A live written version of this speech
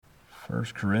1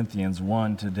 Corinthians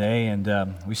 1 today,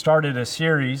 and we started a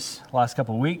series last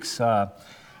couple of weeks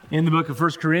in the book of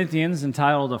 1 Corinthians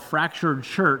entitled A Fractured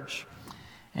Church,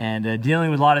 and dealing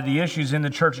with a lot of the issues in the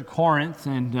church at Corinth,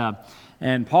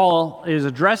 and Paul is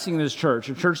addressing this church,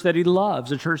 a church that he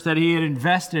loves, a church that he had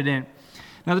invested in.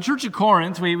 Now, the church at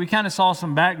Corinth, we kind of saw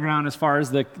some background as far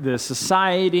as the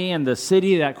society and the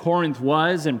city that Corinth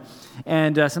was, and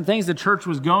some things the church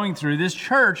was going through. This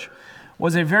church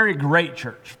was a very great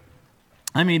church.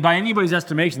 I mean, by anybody's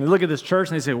estimation, they look at this church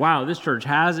and they say, wow, this church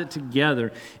has it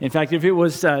together. In fact, if it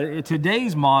was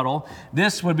today's model,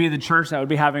 this would be the church that would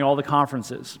be having all the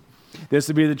conferences. This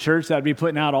would be the church that would be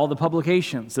putting out all the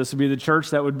publications. This would be the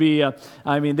church that would be,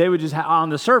 they would just,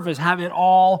 on the surface, have it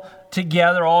all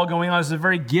together, all going on. It's a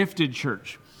very gifted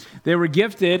church. They were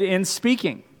gifted in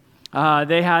speaking.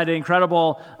 They had an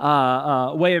incredible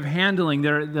way of handling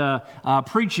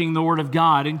preaching the Word of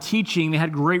God and teaching. They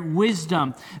had great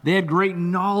wisdom. They had great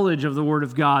knowledge of the Word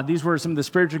of God. These were some of the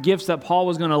spiritual gifts that Paul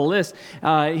was going to list.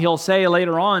 He'll say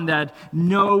later on that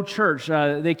no church,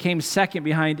 they came second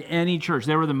behind any church.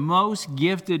 They were the most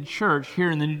gifted church here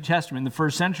in the New Testament in the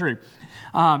first century.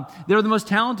 They were the most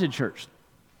talented church.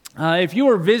 If you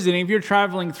were visiting, if you're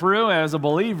traveling through as a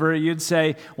believer, you'd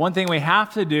say, one thing we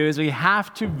have to do is we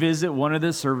have to visit one of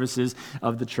the services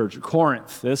of the church at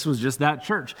Corinth. This was just that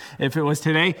church. If it was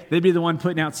today, they'd be the one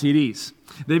putting out CDs.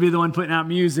 They'd be the one putting out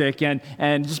music and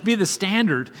just be the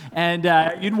standard. And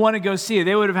you'd want to go see it.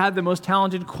 They would have had the most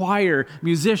talented choir,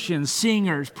 musicians,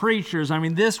 singers, preachers. I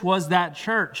mean, this was that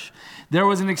church. There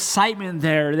was an excitement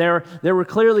there. They were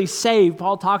clearly saved.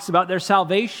 Paul talks about their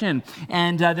salvation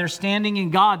and their standing in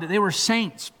God, that they were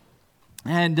saints.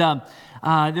 And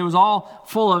there was all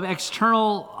full of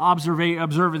external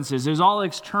observances. There's all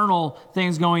external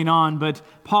things going on. But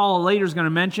Paul later is going to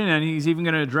mention, and he's even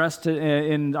going to address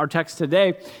in our text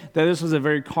today, that this was a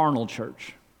very carnal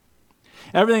church.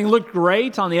 Everything looked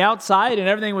great on the outside, and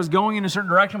everything was going in a certain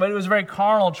direction, but it was a very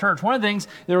carnal church. One of the things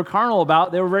they were carnal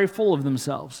about, they were very full of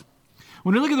themselves.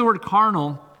 When you look at the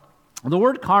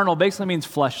word carnal basically means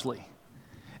fleshly.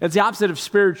 It's the opposite of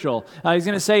spiritual. He's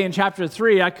going to say in chapter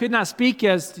 3, I could not speak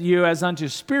as to you as unto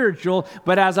spiritual,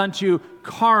 but as unto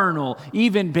carnal,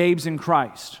 even babes in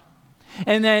Christ.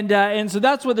 And so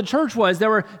that's what the church was. They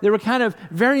were kind of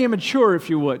very immature, if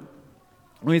you would,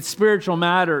 with spiritual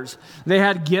matters. They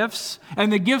had gifts,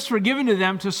 and the gifts were given to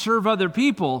them to serve other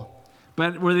people.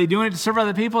 But were they doing it to serve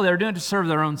other people? They were doing it to serve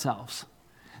their own selves.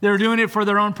 They were doing it for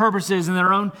their own purposes and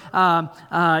their own,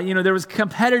 there was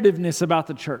competitiveness about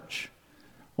the church.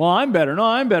 Well, I'm better. No,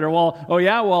 I'm better. Well, oh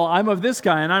yeah, well, I'm of this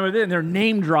guy and I'm of this. And they're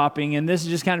name dropping, and this is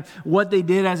just kind of what they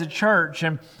did as a church.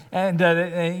 And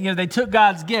they took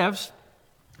God's gifts,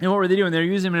 and what were they doing? They were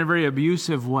using them in a very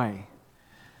abusive way.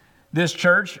 This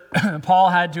church, Paul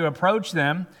had to approach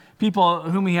them, people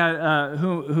whom he had,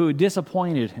 who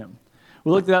disappointed him.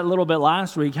 We looked at that a little bit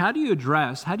last week. How do you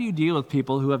deal with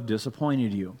people who have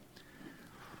disappointed you?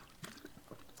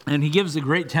 And he gives a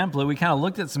great template. We kind of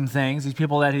looked at some things, these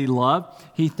people that he loved.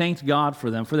 He thanked God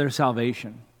for them, for their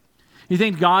salvation. He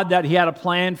thanked God that he had a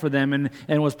plan for them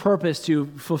and was purposed to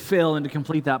fulfill and to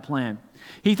complete that plan.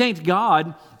 He thanked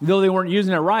God, though they weren't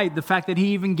using it right, the fact that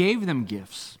he even gave them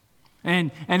gifts.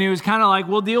 And it was kind of like,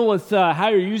 we'll deal with how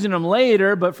you're using them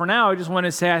later, but for now I just want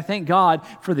to say I thank God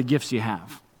for the gifts you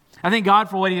have. I thank God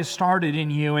for what he has started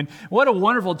in you. And what a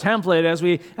wonderful template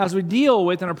as we deal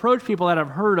with and approach people that have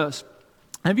hurt us.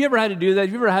 Have you ever had to do that? Have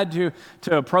you ever had to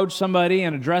approach somebody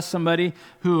and address somebody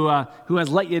who has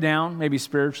let you down, maybe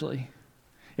spiritually?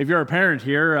 If you're a parent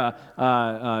here,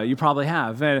 you probably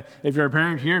have. If you're a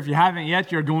parent here, if you haven't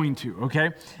yet, you're going to,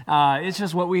 okay? It's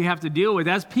just what we have to deal with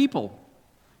as people.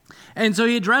 And so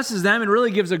he addresses them and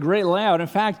really gives a great layout. In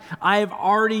fact, I have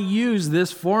already used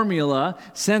this formula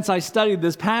since I studied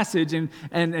this passage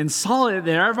and saw it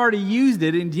there. I've already used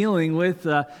it in dealing with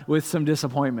some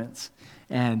disappointments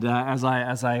and as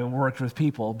I worked with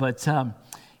people. But,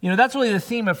 that's really the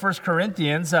theme of 1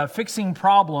 Corinthians, fixing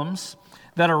problems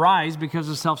that arise because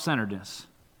of self-centeredness.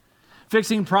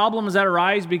 Fixing problems that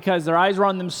arise because their eyes were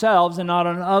on themselves and not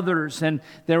on others, and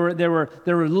they were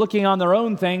looking on their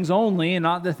own things only and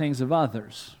not the things of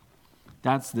others.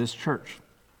 That's this church.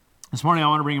 This morning I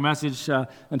want to bring a message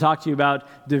and talk to you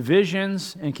about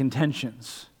divisions and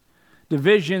contentions.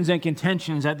 Divisions and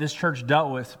contentions that this church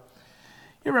dealt with.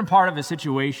 You ever been part of a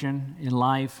situation in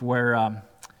life where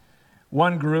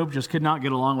one group just could not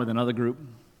get along with another group?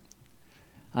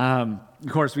 Of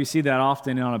course, we see that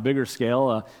often on a bigger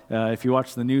scale. If you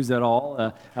watch the news at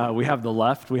all, we have the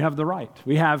left, we have the right.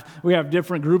 We have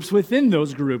different groups within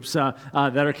those groups that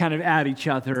are kind of at each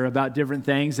other about different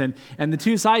things, and the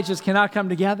two sides just cannot come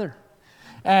together.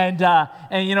 And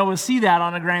we'll see that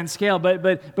on a grand scale. But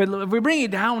if we bring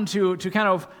it down to kind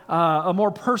of a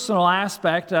more personal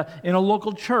aspect in a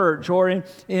local church or in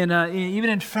even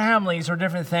in families or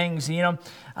different things,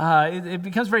 it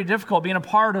becomes very difficult being a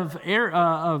part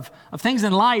of things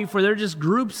in life where they're just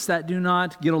groups that do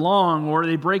not get along, or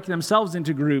they break themselves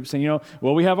into groups. And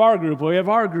we have our group,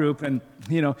 and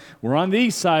we're on the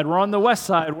east side, we're on the west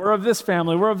side, we're of this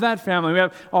family, we're of that family. We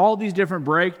have all these different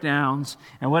breakdowns,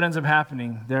 and what ends up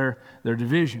happening? They're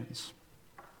divisions.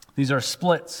 These are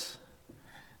splits.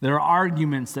 There are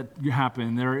arguments that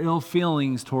happen. There are ill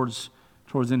feelings towards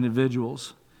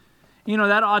individuals.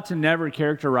 That ought to never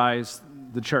characterize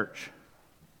the church.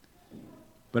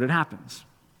 But it happens.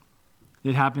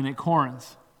 It happened at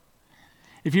Corinth.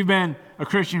 If you've been a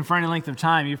Christian for any length of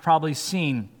time, you've probably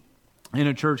seen in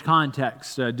a church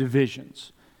context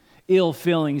divisions, ill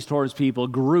feelings towards people,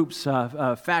 groups,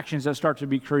 factions that start to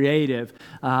be created,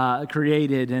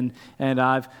 and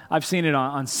I've seen it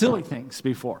on silly things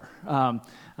before.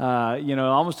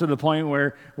 Almost to the point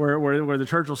where the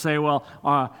church will say, well,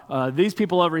 these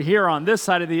people over here on this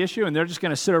side of the issue, and they're just going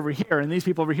to sit over here, and these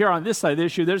people over here on this side of the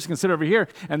issue, they're just going to sit over here,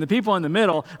 and the people in the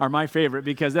middle are my favorite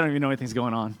because they don't even know anything's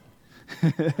going on.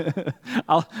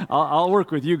 I'll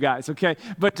work with you guys, okay?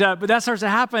 But that starts to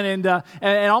happen,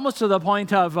 and almost to the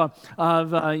point of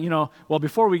well,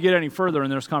 before we get any further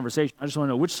in this conversation, I just want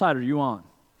to know, which side are you on?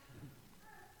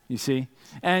 You see,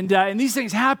 and these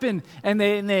things happen, and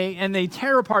they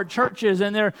tear apart churches,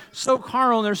 and they're so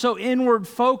carnal and they're so inward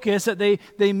focused that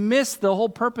they miss the whole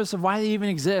purpose of why they even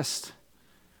exist.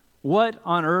 What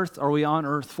on earth are we on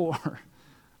earth for?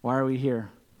 Why are we here?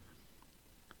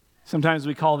 Sometimes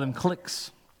we call them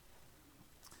cliques.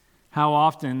 How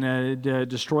often it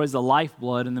destroys the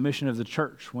lifeblood and the mission of the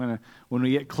church when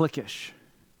we get cliquish.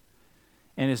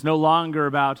 And it's no longer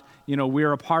about,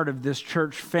 we're a part of this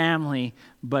church family,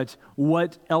 but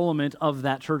what element of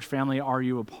that church family are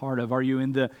you a part of? Are you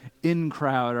in the in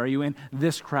crowd? Are you in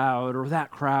this crowd or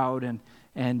that crowd?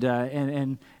 And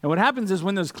what happens is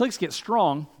when those cliques get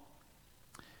strong,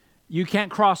 you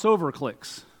can't cross over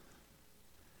cliques.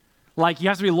 Like you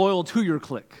have to be loyal to your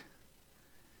clique.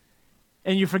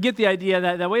 And you forget the idea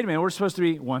that wait a minute, we're supposed to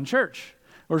be one church.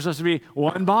 We're supposed to be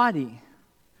one body.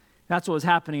 That's what was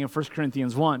happening in 1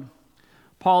 Corinthians 1.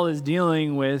 Paul is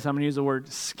dealing with, I'm going to use the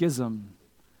word schism.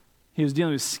 He was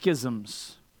dealing with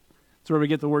schisms. That's where we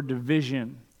get the word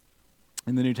division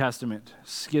in the New Testament.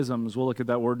 Schisms. We'll look at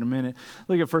that word in a minute.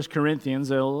 Look at 1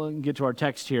 Corinthians. I'll get to our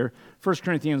text here. 1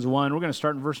 Corinthians 1. We're going to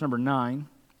start in verse number 9.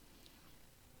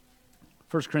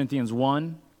 1 Corinthians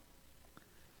 1.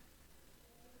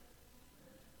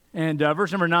 And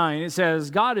verse number 9, it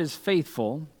says, God is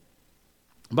faithful,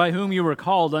 by whom you were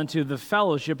called unto the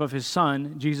fellowship of his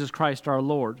Son, Jesus Christ our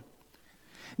Lord.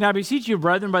 Now I beseech you,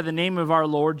 brethren, by the name of our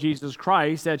Lord Jesus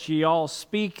Christ, that ye all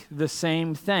speak the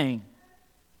same thing,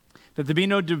 that there be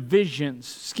no divisions,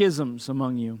 schisms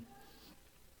among you,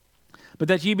 but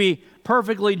that ye be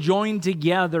perfectly joined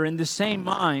together in the same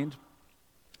mind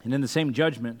and in the same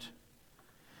judgment.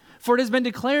 For it has been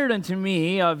declared unto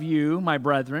me of you, my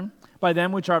brethren, by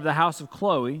them which are of the house of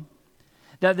Chloe,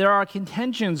 that there are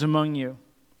contentions among you.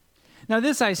 Now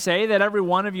this I say, that every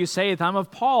one of you saith, I'm of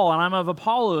Paul, and I'm of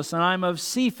Apollos, and I'm of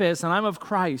Cephas, and I'm of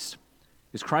Christ.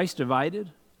 Is Christ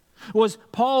divided? Was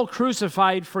Paul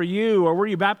crucified for you, or were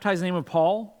you baptized in the name of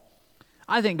Paul?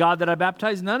 I thank God that I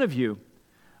baptized none of you,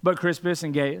 but Crispus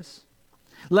and Gaius,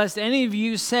 lest any of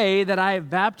you say that I have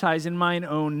baptized in mine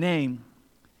own name.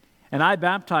 And I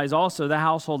baptize also the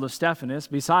household of Stephanas.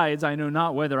 Besides, I know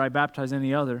not whether I baptize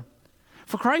any other.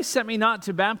 For Christ sent me not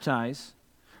to baptize,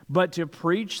 but to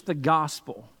preach the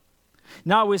gospel,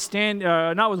 not with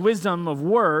wisdom of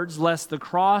words, lest the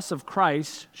cross of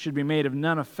Christ should be made of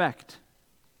none effect.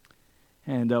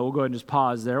 And we'll go ahead and just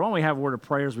pause there. Why don't we have a word of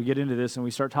prayer as we get into this and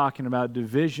we start talking about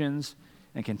divisions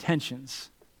and contentions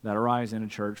that arise in a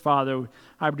church. Father,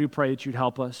 I do pray that you'd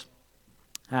help us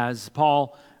as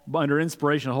Paul, under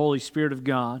inspiration of the Holy Spirit of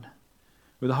God,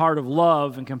 with a heart of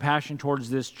love and compassion towards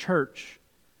this church,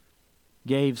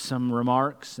 gave some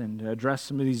remarks and addressed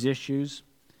some of these issues.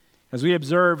 As we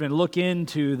observe and look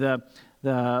into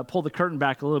pull the curtain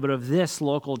back a little bit of this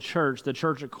local church, the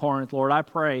church at Corinth, Lord, I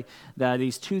pray that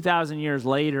these 2,000 years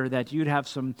later that you'd have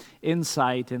some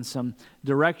insight and some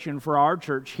direction for our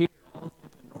church here in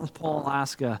North Pole,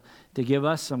 Alaska, to give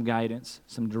us some guidance,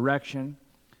 some direction,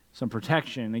 some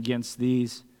protection against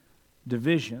these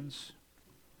divisions,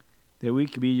 that we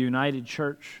could be a united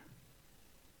church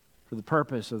for the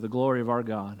purpose of the glory of our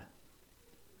God.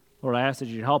 Lord, I ask that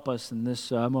you help us in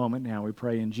this moment now. We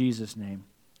pray in Jesus' name.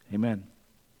 Amen.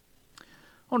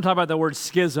 I want to talk about the word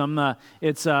schism.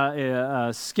 It's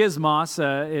schismos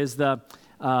is the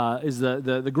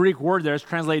Greek word there. It's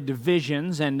translated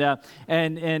divisions, and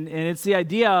it's the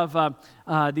idea of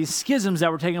these schisms that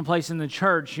were taking place in the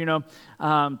church. The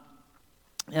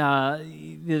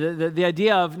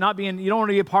idea of not being, you don't want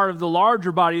to be a part of the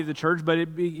larger body of the church, but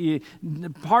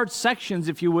parts, sections,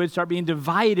 if you would, start being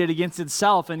divided against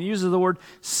itself, and it uses the word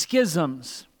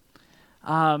schisms.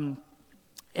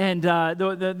 Schism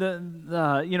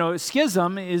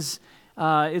is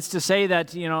it's to say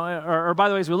that, or by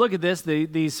the way, as we look at this,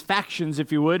 these factions,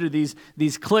 if you would, or these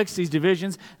cliques, these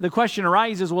divisions, the question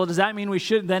arises, well, does that mean we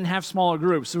should then have smaller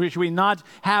groups? So should we not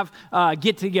have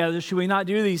get-togethers? Should we not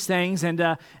do these things? And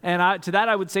to that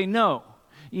I would say no.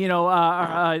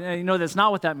 That's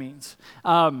not what that means.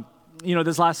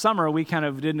 This last summer, we kind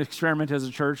of did an experiment as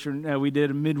a church, and we did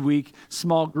a midweek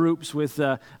small groups with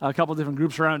a couple different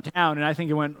groups around town, and I think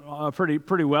it went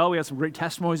pretty well. We had some great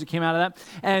testimonies that came out of that,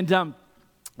 and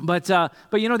but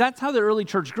that's how the early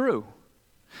church grew.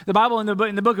 The Bible in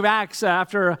the book of Acts,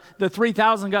 after the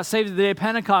 3,000 got saved at the day of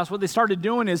Pentecost, what they started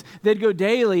doing is they'd go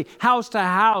daily, house to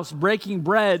house, breaking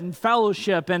bread and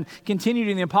fellowship and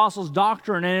continuing in the apostles'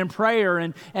 doctrine and in prayer.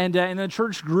 And the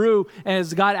church grew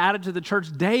as God added to the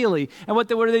church daily. And what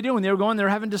are they doing? They were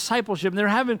having discipleship, and they're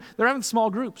having small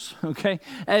groups, okay?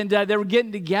 And they were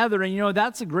getting together, and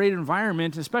that's a great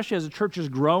environment, especially as a church is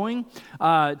growing,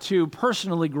 to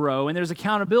personally grow. And there's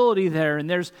accountability there, and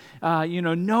there's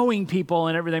knowing people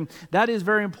and everything. That is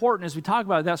very important as we talk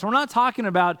about that. So we're not talking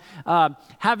about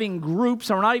having groups,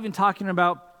 and we're not even talking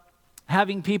about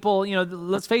having people,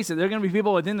 let's face it, there are going to be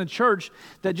people within the church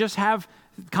that just have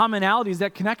commonalities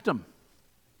that connect them,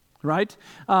 right?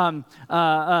 Young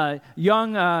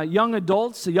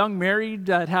adults, young married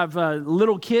that have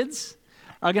little kids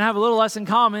are going to have a little less in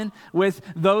common with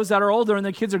those that are older and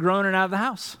the kids are growing and out of the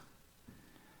house.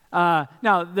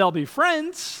 Now, they'll be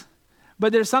friends,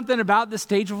 but there's something about the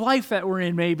stage of life that we're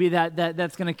in maybe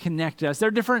that's going to connect us. There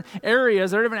are different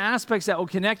areas, there are different aspects that will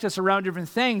connect us around different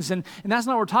things, and that's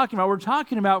not what we're talking about. We're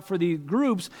talking about for the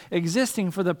groups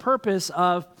existing for the purpose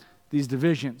of these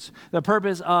divisions, the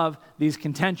purpose of these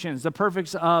contentions, the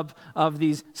purpose of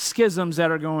these schisms that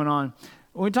are going on.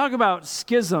 When we talk about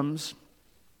schisms,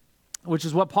 which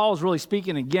is what Paul is really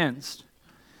speaking against,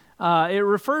 it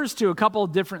refers to a couple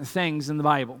of different things in the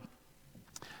Bible.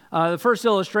 The first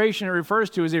illustration it refers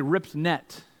to is a ripped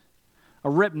net. A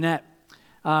ripped net.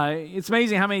 It's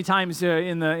amazing how many times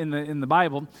in the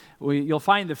Bible you'll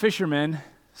find the fishermen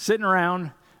sitting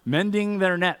around mending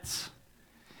their nets.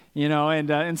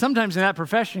 And sometimes in that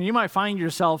profession you might find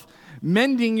yourself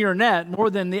mending your net more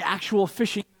than the actual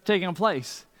fishing taking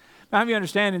place. Now, you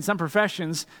understand, in some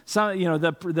professions,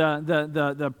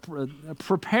 the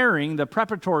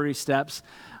preparatory steps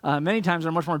many times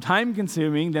are much more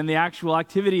time-consuming than the actual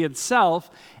activity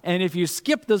itself. And if you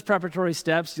skip those preparatory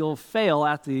steps, you'll fail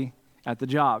at the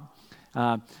job.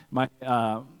 My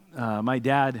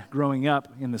dad, growing up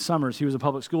in the summers, he was a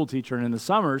public school teacher, and in the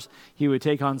summers, he would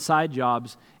take on side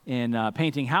jobs in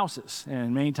painting houses.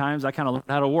 And many times, I kind of learned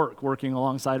how to working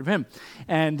alongside of him.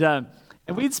 And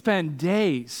we'd spend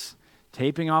days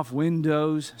taping off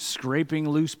windows, scraping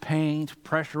loose paint,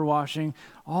 pressure washing,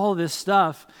 all this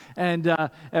stuff, and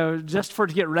just to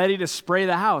get ready to spray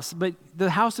the house. But the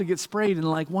house would get sprayed in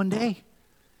like one day,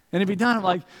 and it'd be done. I'm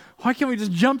like, why can't we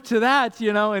just jump to that,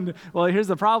 And well, here's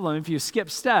the problem: if you skip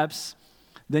steps,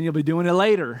 then you'll be doing it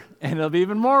later, and it'll be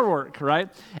even more work, right?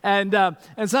 And so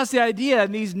that's the idea.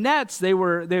 And these nets, they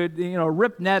would, a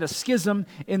ripped net, a schism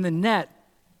in the net.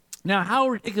 Now, how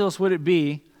ridiculous would it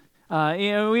be?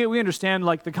 We understand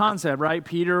like the concept, right?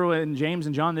 Peter and James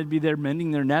and John, they'd be there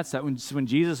mending their nets. That when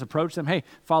Jesus approached them, hey,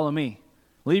 follow me.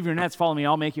 Leave your nets, follow me.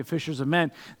 I'll make you fishers of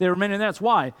men. They were mending nets.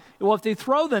 Why? Well, if they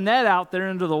throw the net out there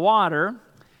into the water,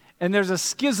 and there's a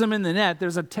schism in the net,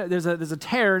 there's a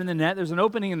tear in the net, there's an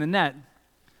opening in the net,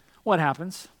 what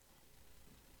happens?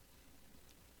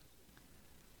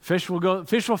 Fish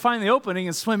will find the opening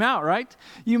and swim out, right?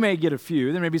 You may get a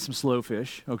few. There may be some slow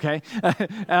fish, okay?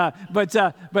 But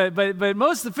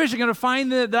most of the fish are going to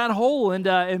find that hole, and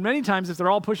many times if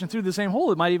they're all pushing through the same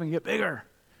hole, it might even get bigger,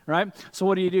 right? So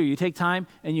what do? You take time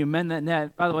and you mend that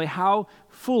net. By the way, how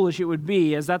foolish it would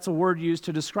be, as that's a word used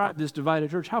to describe this divided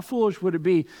church, how foolish would it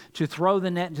be to throw the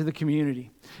net into the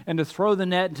community and to throw the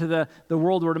net into the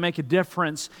world where to make a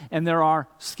difference, and there are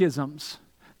schisms.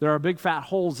 There are big fat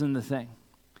holes in the thing.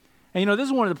 And this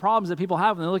is one of the problems that people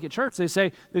have when they look at church. They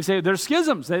say there's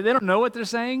schisms. They don't know what they're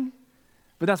saying,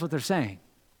 but that's what they're saying.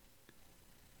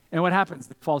 And what happens?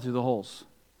 They fall through the holes.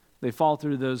 They fall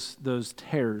through those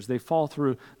tears. They fall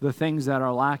through the things that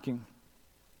are lacking.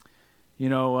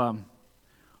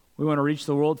 We want to reach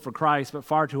the world for Christ, but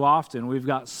far too often we've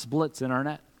got splits in our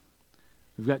net.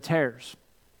 We've got tears.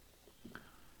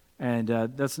 And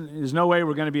there's no way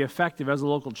we're going to be effective as a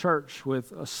local church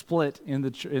with a split in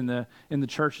the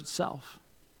church itself.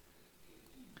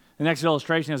 The next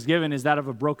illustration that's given is that of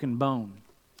a broken bone.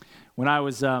 When I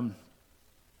was, I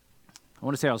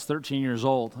want to say I was 13 years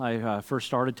old, I first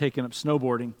started taking up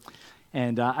snowboarding.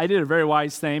 And I did a very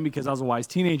wise thing because I was a wise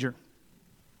teenager.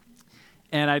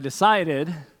 And I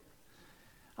decided,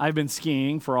 I've been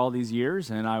skiing for all these years,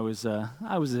 and I was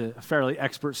a fairly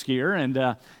expert skier,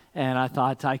 and I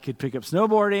thought I could pick up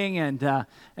snowboarding,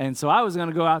 and so I was going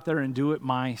to go out there and do it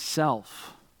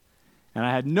myself. And I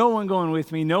had no one going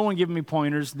with me, no one giving me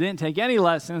pointers, didn't take any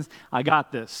lessons. I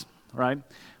got this, right?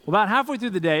 Well, about halfway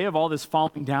through the day of all this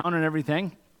falling down and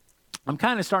everything, I'm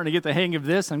kind of starting to get the hang of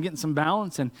this. I'm getting some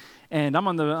balance, and I'm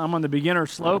on the beginner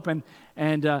slope, and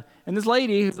this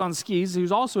lady who's on skis,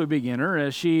 who's also a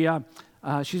beginner,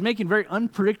 she's making very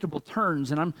unpredictable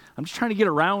turns, and I'm just trying to get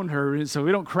around her so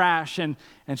we don't crash, and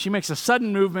she makes a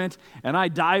sudden movement, and I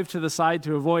dive to the side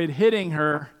to avoid hitting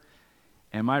her,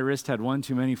 and my wrist had one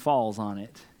too many falls on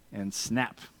it, and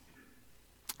snap.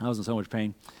 I was in so much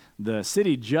pain. The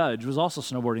city judge was also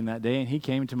snowboarding that day, and he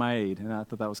came to my aid, and I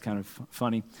thought that was kind of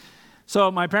funny.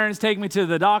 So my parents take me to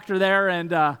the doctor there,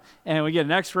 and we get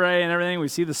an X-ray and everything. We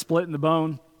see the split in the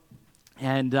bone,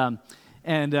 and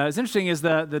it's interesting is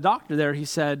the doctor there, he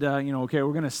said, okay,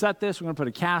 we're going to set this, we're going to put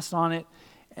a cast on it,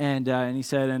 and he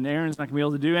said, and Aaron's not going to be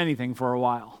able to do anything for a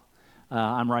while.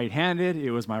 I'm right-handed,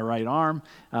 it was my right arm,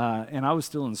 and I was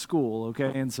still in school, okay,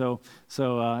 and so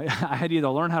I had to either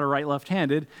learn how to write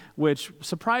left-handed, which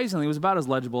surprisingly was about as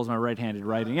legible as my right-handed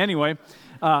writing anyway,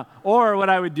 or what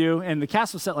I would do, and the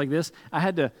cast was set like this,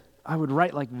 I would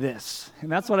write like this, and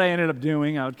that's what I ended up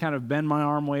doing. I would kind of bend my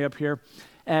arm way up here.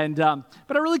 But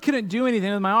I really couldn't do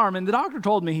anything with my arm. And the doctor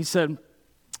told me, he said,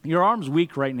 your arm's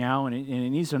weak right now and it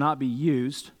needs to not be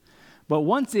used. But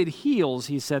once it heals,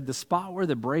 he said, the spot where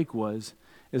the break was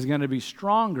is going to be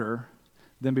stronger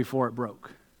than before it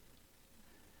broke.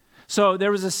 So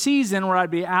there was a season where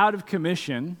I'd be out of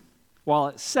commission while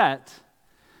it's set,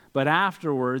 but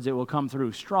afterwards it will come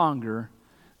through stronger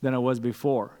than it was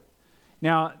before.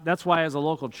 Now, that's why as a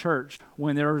local church,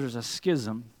 when there's a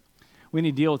schism, we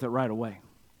need to deal with it right away.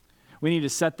 We need to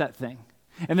set that thing.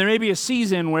 And there may be a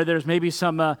season where there's maybe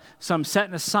some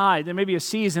setting aside. There may be a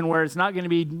season where it's not going to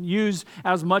be used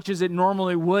as much as it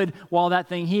normally would while that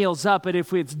thing heals up. But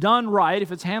if it's done right,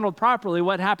 if it's handled properly,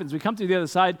 what happens? We come to the other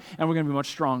side and we're going to be much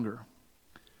stronger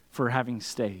for having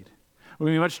stayed. We're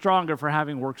going to be much stronger for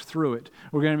having worked through it.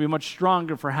 We're going to be much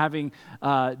stronger for having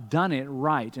done it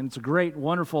right. And it's a great,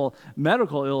 wonderful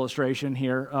medical illustration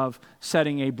here of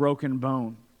setting a broken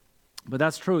bone. But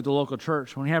that's true at the local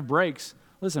church. When we have breaks,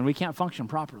 listen, we can't function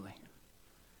properly.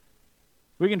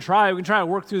 We can try to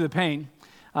work through the pain.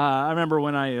 I remember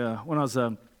when I was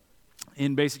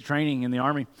in basic training in the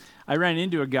Army, I ran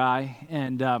into a guy,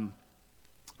 and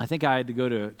I think I had to go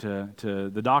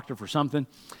to the doctor for something.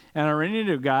 And I ran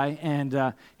into a guy,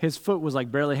 and his foot was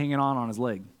like barely hanging on his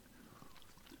leg.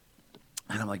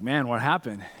 And I'm like, man, what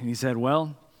happened? And he said,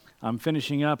 well, I'm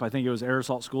finishing up. I think it was air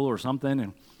assault school or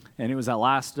something, and it was that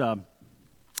last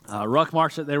ruck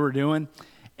march that they were doing.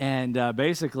 And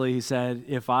basically, he said,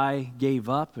 if I gave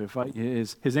up,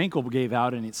 his ankle gave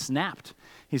out and it snapped.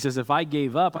 He says, if I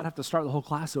gave up, I'd have to start the whole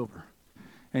class over.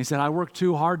 And he said, I worked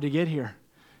too hard to get here.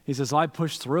 He says, so I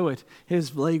pushed through it.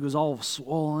 His leg was all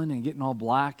swollen and getting all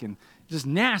black and just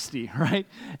nasty, right?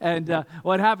 And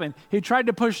what happened? He tried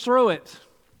to push through it.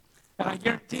 And I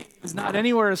guarantee he was not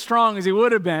anywhere as strong as he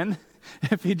would have been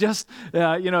if he just,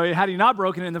 had he not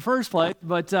broken it in the first place.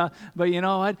 But you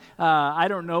know what? I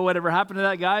don't know whatever happened to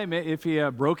that guy. If he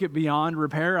broke it beyond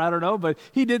repair, I don't know. But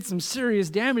he did some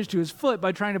serious damage to his foot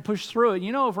by trying to push through it.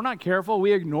 You know, if we're not careful,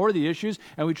 we ignore the issues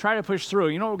and we try to push through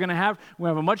it. You know what we're going to have? We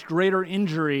have a much greater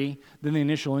injury than the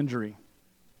initial injury.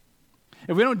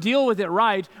 If we don't deal with it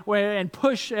right and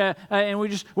push, and we're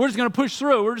just going to push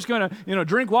through, we're just going to,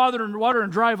 drink water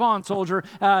and drive on, soldier.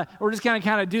 We're just going to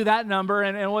kind of do that number,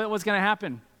 and what's going to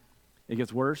happen? It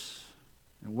gets worse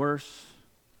and worse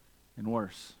and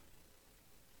worse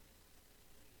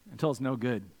until it's no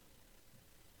good.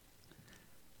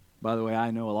 By the way, I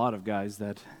know a lot of guys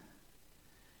that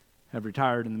have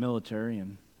retired in the military,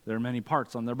 and there are many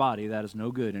parts on their body that is no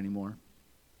good anymore.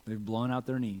 They've blown out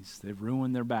their knees. They've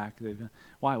ruined their back.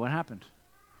 Why? What happened?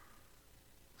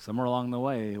 Somewhere along the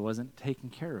way, it wasn't taken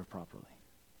care of properly.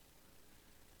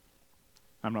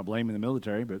 I'm not blaming the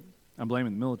military, but I'm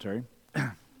blaming the military.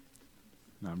 No,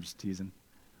 I'm just teasing.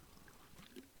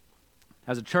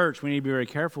 As a church, we need to be very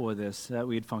careful with this, that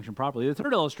we'd function properly. The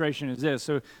third illustration is this.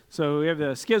 So we have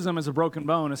the schism as a broken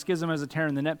bone, a schism as a tear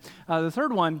in the net. The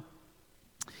third one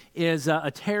is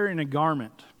a tear in a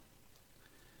garment.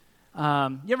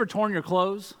 You ever torn your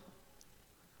clothes?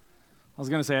 I was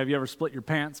going to say, have you ever split your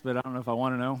pants, but I don't know if I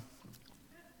want to know.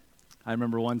 I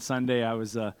remember one Sunday I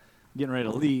was getting ready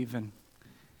to leave,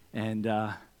 and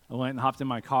I went and hopped in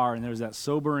my car, and there was that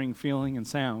sobering feeling and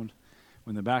sound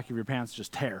when the back of your pants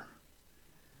just tear.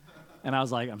 And I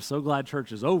was like, I'm so glad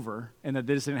church is over, and that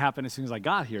this didn't happen as soon as I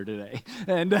got here today.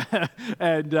 And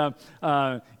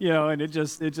it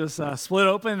just split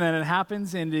open, and it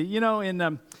happens. And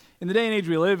in the day and age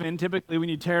we live in, typically when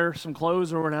you tear some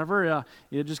clothes or whatever,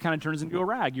 it just kind of turns into a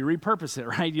rag. You repurpose it,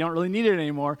 right? You don't really need it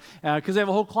anymore because they have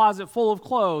a whole closet full of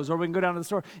clothes. Or we can go down to the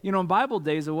store. In Bible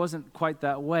days, it wasn't quite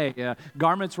that way.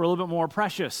 Garments were a little bit more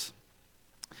precious.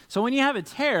 So when you have a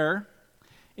tear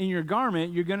in your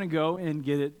garment, you're going to go and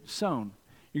get it sewn.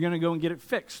 You're going to go and get it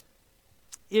fixed.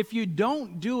 If you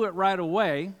don't do it right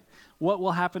away, what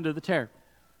will happen to the tear?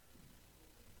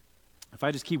 If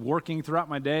I just keep working throughout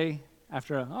my day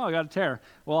after, I got a tear,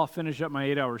 well, I'll finish up my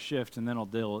 8-hour shift and then I'll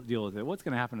deal with it. What's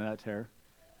going to happen to that tear?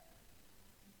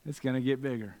 It's going to get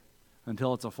bigger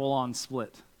until it's a full-on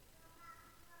split.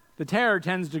 The tear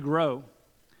tends to grow.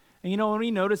 And when we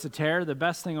notice a tear, the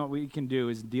best thing we can do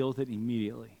is deal with it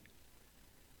immediately.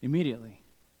 Immediately.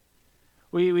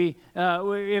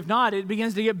 If not, it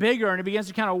begins to get bigger and it begins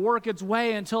to kind of work its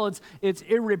way until it's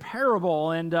irreparable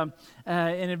and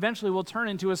eventually will turn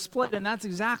into a split. And that's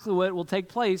exactly what will take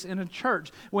place in a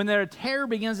church when a tear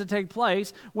begins to take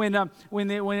place. When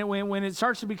it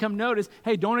starts to become noticed,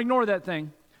 hey, don't ignore that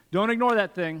thing. Don't ignore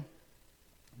that thing,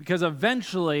 because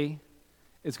eventually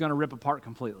it's going to rip apart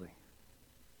completely.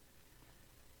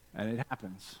 And it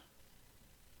happens.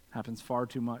 Happens far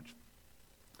too much.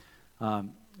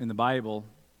 In the Bible,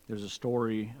 there's a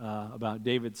story about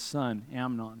David's son,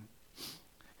 Amnon.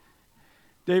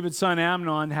 David's son,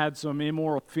 Amnon, had some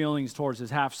immoral feelings towards his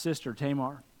half-sister,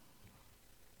 Tamar.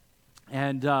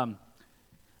 And he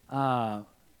had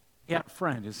a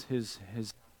friend,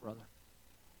 his brother,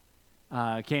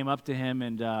 came up to him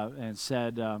and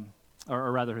said,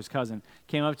 or rather his cousin,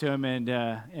 came up to him and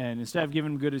instead of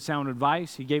giving him good sound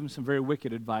advice, he gave him some very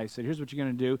wicked advice. Said, here's what you're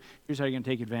going to do. Here's how you're going to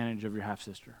take advantage of your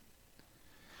half-sister.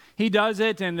 He does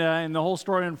it, and the whole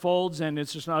story unfolds, and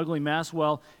it's just an ugly mess.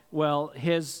 Well,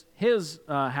 his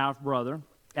half-brother,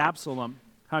 Absalom,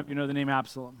 how do you know the name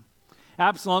Absalom?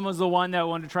 Absalom was the one that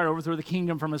wanted to try to overthrow the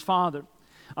kingdom from his father.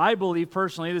 I believe,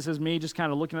 personally, this is me just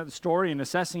kind of looking at the story and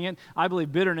assessing it, I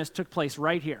believe bitterness took place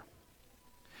right here.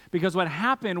 Because what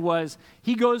happened was,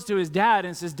 he goes to his dad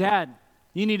and says, Dad,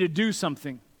 you need to do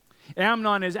something.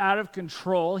 Amnon is out of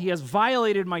control. He has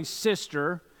violated my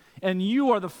sister, and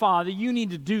you are the father. You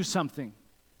need to do something.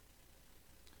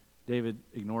 David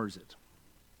ignores it.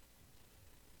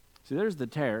 See, there's the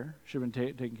tear. Should have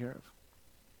been taken care of.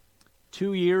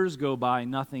 2 years go by,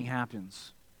 nothing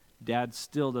happens. Dad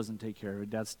still doesn't take care of it.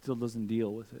 Dad still doesn't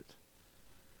deal with it.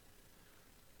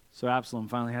 So Absalom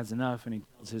finally has enough, and he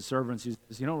tells his servants, he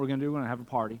says, you know what we're going to do? We're going to have a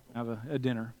party, have a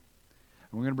dinner,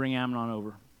 and we're going to bring Amnon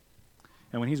over.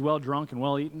 And when he's well drunk and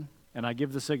well eaten, and I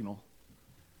give the signal,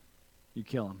 you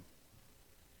kill him.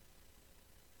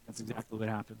 That's exactly what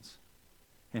happens.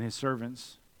 And his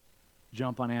servants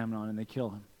jump on Amnon and they kill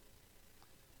him.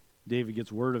 David gets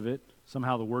word of it.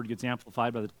 Somehow the word gets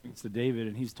amplified by the time it gets to David,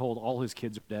 and he's told all his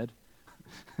kids are dead.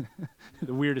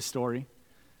 The weirdest story.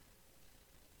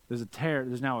 There's a tear.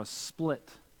 There's now a split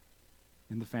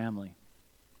in the family.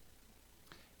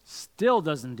 Still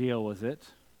doesn't deal with it.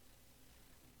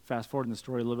 Fast forward in the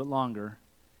story a little bit longer.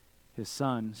 His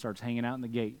son starts hanging out in the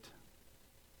gate,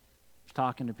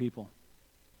 talking to people,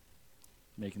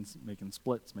 making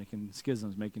splits, making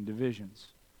schisms, making divisions.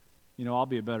 I'll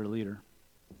be a better leader.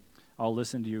 I'll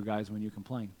listen to you guys when you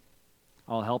complain.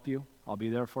 I'll help you. I'll be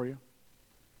there for you.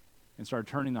 And start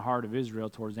turning the heart of Israel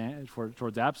towards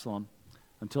Absalom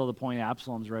until the point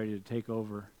Absalom's ready to take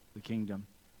over the kingdom.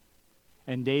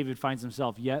 And David finds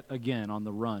himself yet again on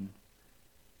the run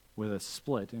with a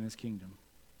split in his kingdom.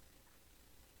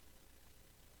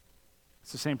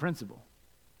 It's the same principle.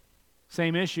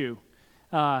 Same issue.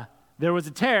 There was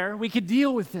a tear. We could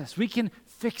deal with this. We can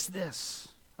fix this.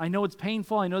 I know it's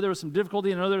painful. I know there was some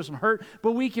difficulty. I know there was some hurt.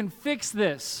 But we can fix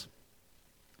this.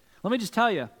 Let me just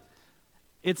tell you,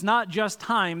 it's not just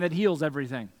time that heals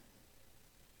everything.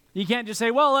 You can't just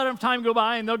say, well, let them time go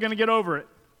by and they're going to get over it.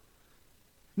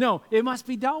 No, it must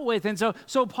be dealt with. And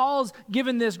so Paul's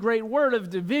given this great word of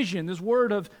division, this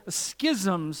word of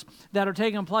schisms that are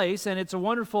taking place, and it's a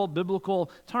wonderful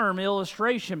biblical term,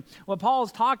 illustration. What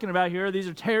Paul's talking about here, these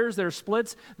are tears, they're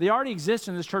splits. They already exist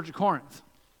in this church of Corinth.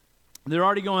 They're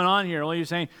already going on here. Well, you're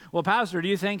saying, well, Pastor, do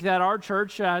you think that our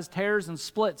church has tears and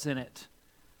splits in it?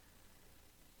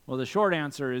 Well, the short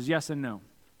answer is yes and no.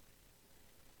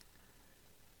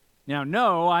 Now,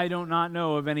 no, I do not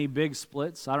know of any big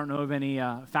splits. I don't know of any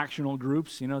factional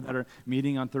groups, that are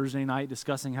meeting on Thursday night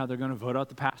discussing how they're going to vote out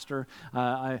the pastor.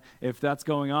 If that's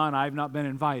going on, I've not been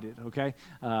invited, okay?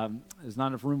 There's not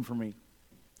enough room for me.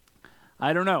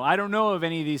 I don't know. I don't know of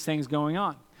any of these things going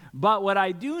on. But what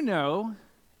I do know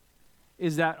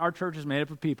is that our church is made up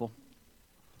of people.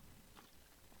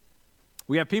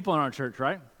 We have people in our church,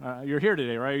 right? You're here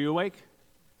today, right? Are you awake?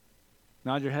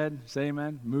 Nod your head, say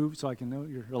amen, move so I can know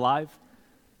you're alive.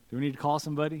 Do we need to call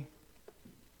somebody?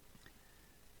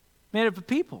 Made up of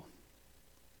people.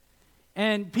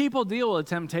 And people deal with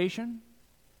temptation.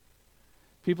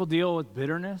 People deal with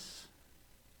bitterness.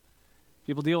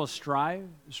 People deal with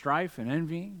strife and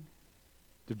envying,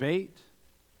 debate.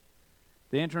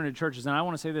 They enter into churches, and I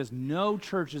want to say this, no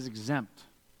church is exempt.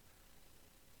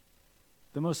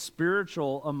 The most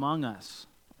spiritual among us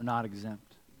are not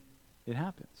exempt. It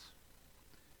happens.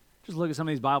 Just look at some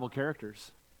of these Bible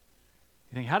characters.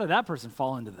 You think, how did that person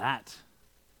fall into that?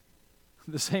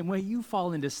 The same way you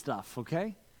fall into stuff,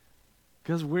 okay?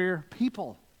 Because we're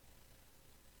people.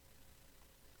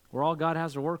 We're all God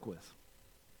has to work with.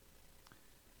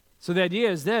 So the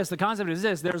idea is this, the concept is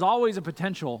this, there's always a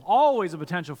potential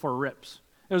for rips.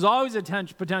 There's always a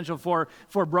potential for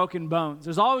broken bones.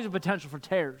 There's always a potential for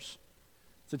tears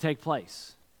to take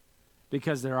place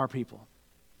because there are people.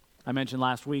 I mentioned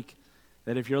last week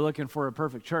that if you're looking for a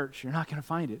perfect church, you're not going to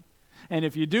find it. And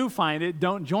if you do find it,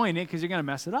 don't join it because you're going to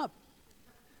mess it up.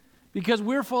 Because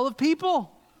we're full of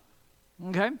people.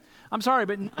 Okay? I'm sorry,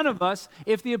 but none of us,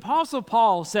 if the Apostle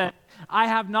Paul said, I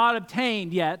have not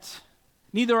obtained yet,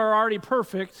 neither are already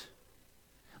perfect,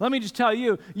 let me just tell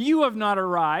you, you have not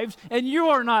arrived and you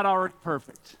are not already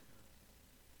perfect.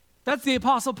 That's the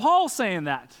Apostle Paul saying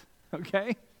that.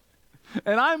 Okay?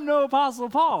 And I'm no Apostle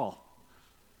Paul.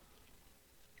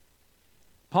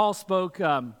 Paul spoke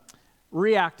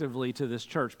reactively to this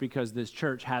church because this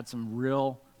church had some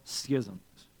real schisms,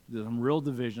 some real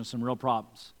divisions, some real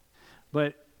problems.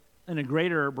 But in a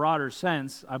greater, broader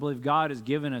sense, I believe God has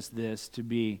given us this to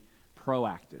be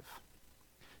proactive,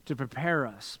 to prepare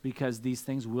us because these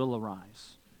things will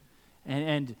arise.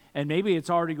 And maybe it's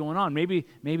already going on. Maybe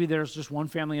there's just one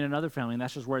family and another family, and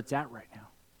that's just where it's at right now.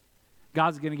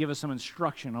 God's going to give us some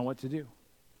instruction on what to do.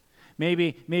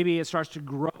 Maybe it starts to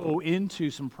grow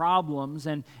into some problems,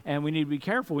 and we need to be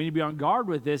careful. We need to be on guard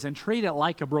with this and treat it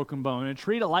like a broken bone and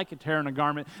treat it like a tear in a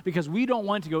garment because we don't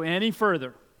want to go any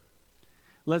further.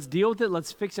 Let's deal with it.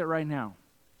 Let's fix it right now.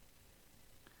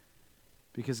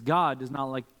 Because God does not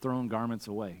like throwing garments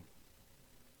away.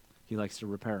 He likes to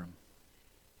repair them.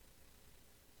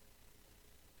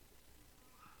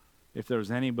 If there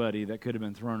was anybody that could have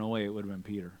been thrown away, it would have been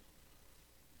Peter.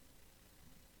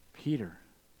 Peter,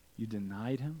 you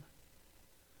denied him?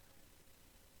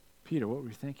 Peter, what were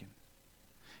you thinking?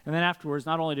 And then afterwards,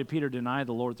 not only did Peter deny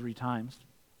the Lord 3 times,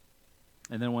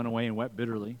 and then went away and wept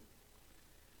bitterly,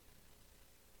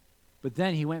 but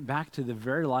then he went back to the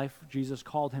very life Jesus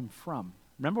called him from.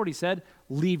 Remember what he said?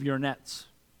 Leave your nets.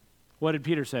 What did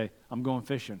Peter say? I'm going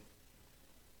fishing.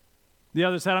 The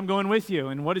other said, I'm going with you.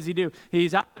 And what does he do?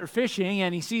 He's out there fishing,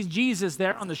 and he sees Jesus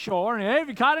there on the shore. And, hey, have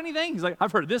you caught anything? He's like,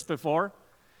 I've heard this before.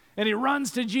 And he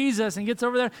runs to Jesus and gets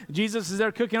over there. Jesus is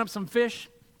there cooking up some fish,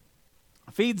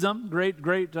 feeds them.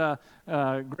 Great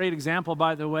example,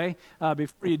 by the way.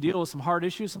 Before you deal with some hard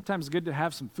issues, sometimes it's good to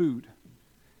have some food.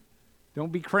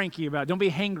 Don't be cranky about it. Don't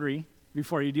be hangry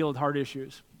before you deal with hard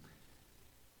issues.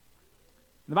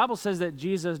 The Bible says that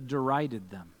Jesus derided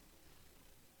them.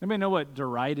 Anybody know what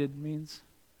derided means?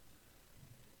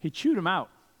 He chewed them out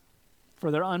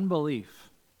for their unbelief.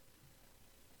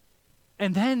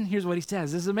 And then here's what he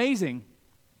says. This is amazing.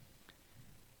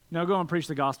 Now go and preach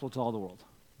the gospel to all the world.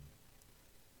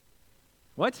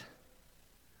 What?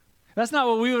 That's not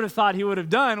what we would have thought he would have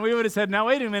done. We would have said, now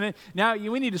wait a minute. Now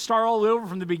we need to start all over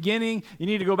from the beginning. You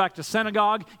need to go back to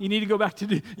synagogue. You need to go back to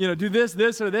do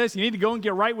this, or this. You need to go and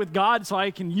get right with God so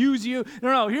I can use you.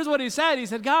 No. Here's what he said. He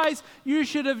said, guys, you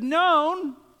should have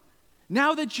known.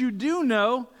 Now that you do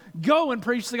know, go and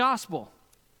preach the gospel.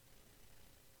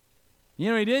 You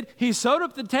know what he did? He sewed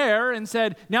up the tear and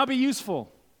said, now be useful.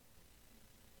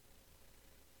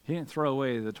 He didn't throw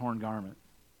away the torn garment.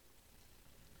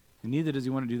 And neither does he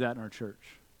want to do that in our church.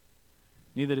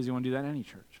 Neither does he want to do that in any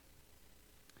church.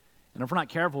 And if we're not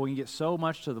careful, we can get so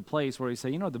much to the place where we say,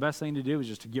 you know what, the best thing to do is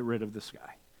just to get rid of this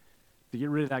guy, to get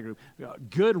rid of that group.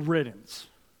 Good riddance,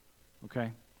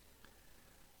 okay?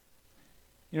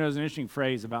 You know, there's an interesting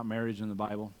phrase about marriage in the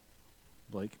Bible.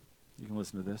 Blake, you can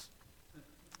listen to this.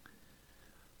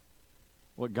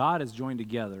 What God has joined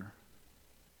together,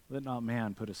 let not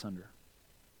man put asunder.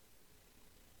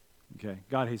 Okay,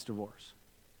 God hates divorce.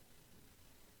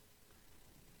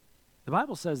 The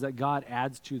Bible says that God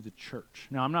adds to the church.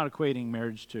 Now, I'm not equating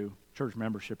marriage to church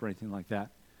membership or anything like that.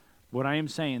 What I am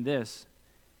saying this,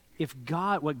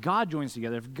 what God joins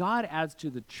together, if God adds to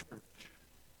the church,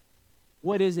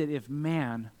 what is it if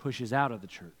man pushes out of the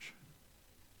church?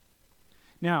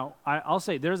 Now, I'll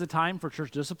say there's a time for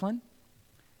church discipline.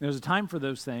 There's a time for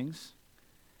those things.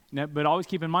 But always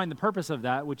keep in mind the purpose of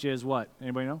that, which is what?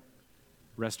 Anybody know?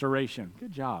 Restoration.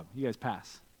 Good job. You guys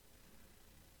pass.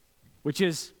 Which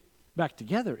is back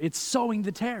together. It's sowing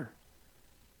the tear.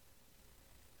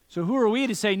 So who are we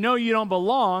to say, no, you don't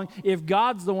belong, if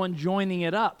God's the one joining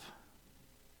it up?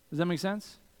 Does that make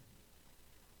sense?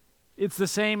 It's the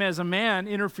same as a man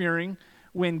interfering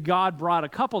when God brought a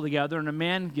couple together and a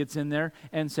man gets in there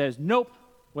and says, nope,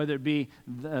 whether it be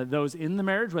those in the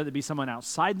marriage, whether it be someone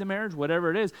outside the marriage,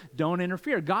 whatever it is, don't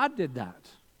interfere. God did that.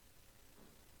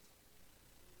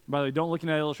 By the way, don't look at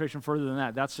that illustration further than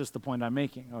that. That's just the point I'm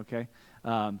making, okay?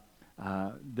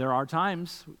 There are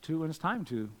times when it's time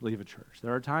to leave a church.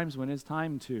 There are times when it's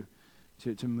time to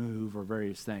move or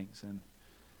various things. And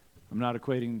I'm not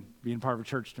equating being part of a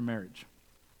church to marriage.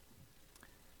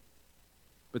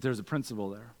 But there's a principle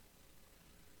there.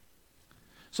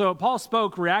 So Paul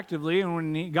spoke reactively, and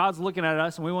when God's looking at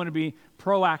us, and we want to be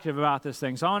proactive about this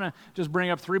thing. So I want to just bring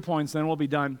up 3 points, then we'll be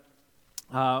done.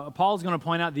 Paul's going to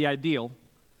point out the ideal,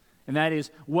 and that is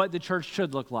what the church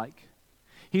should look like.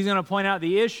 He's going to point out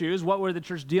the issues, what were the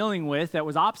church dealing with that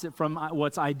was opposite from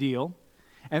what's ideal.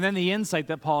 And then the insight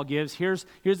that Paul gives, here's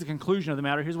the conclusion of the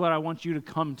matter. Here's what I want you to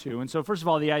come to. And so first of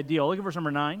all, the ideal. Look at verse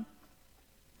number 9.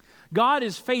 God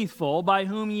is faithful, by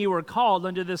whom ye were called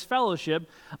unto this fellowship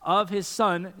of his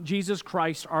Son, Jesus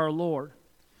Christ our Lord.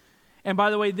 And by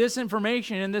the way, this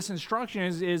information and this instruction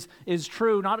is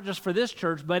true not just for this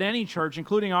church, but any church,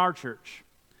 including our church.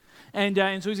 And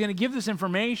so he's going to give this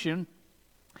information.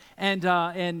 And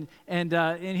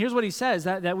here's what he says,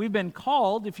 that we've been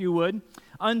called, if you would,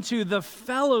 unto the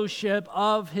fellowship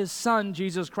of his Son,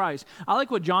 Jesus Christ. I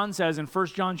like what John says in 1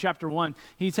 John chapter 1.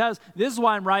 He says, this is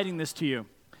why I'm writing this to you,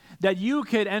 that you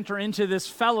could enter into this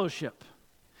fellowship.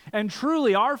 And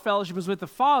truly, our fellowship is with the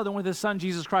Father and with his Son,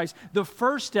 Jesus Christ. The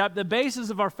first step, the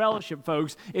basis of our fellowship,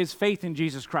 folks, is faith in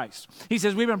Jesus Christ. He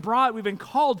says we've been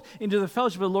called into the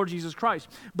fellowship of the Lord Jesus Christ.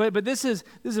 But this is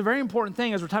a very important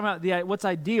thing as we're talking about what's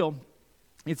ideal.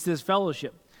 It's this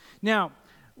fellowship. Now,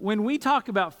 when we talk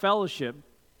about fellowship,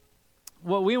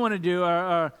 what we want to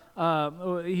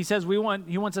do, he says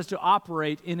he wants us to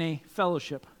operate in a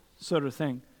fellowship sort of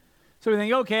thing. So we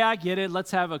think, okay, I get it. Let's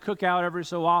have a cookout every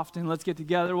so often. Let's get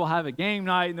together. We'll have a game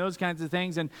night and those kinds of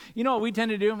things. And you know what we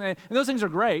tend to do? And those things are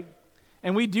great.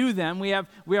 And we do them. We have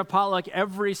potluck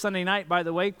every Sunday night, by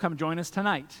the way. Come join us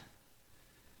tonight.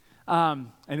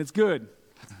 And it's good.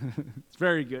 It's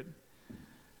very good.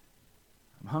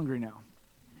 I'm hungry now.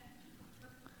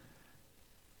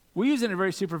 We use it in a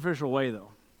very superficial way, though.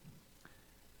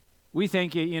 We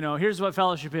think, here's what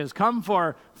fellowship is. Come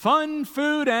for fun,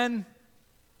 food, and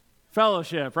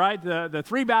fellowship, right? The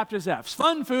three Baptist F's,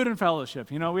 fun, food, and fellowship.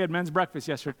 We had men's breakfast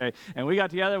yesterday, and we got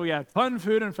together, we had fun,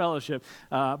 food, and fellowship.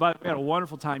 But we had a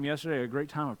wonderful time yesterday, a great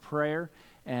time of prayer,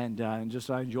 and just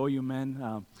I enjoy you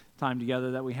men, time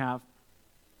together that we have.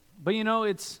 But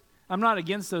I'm not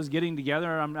against those getting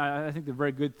together. I think they're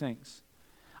very good things.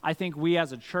 I think we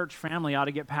as a church family ought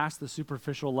to get past the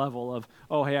superficial level of,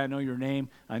 oh, hey, I know your name,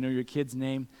 I know your kid's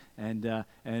name, and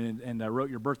I wrote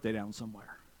your birthday down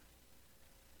somewhere.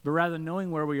 But rather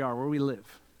knowing where we are, where we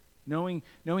live, knowing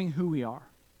who we are,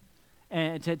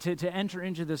 and to enter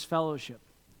into this fellowship,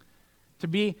 to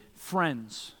be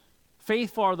friends.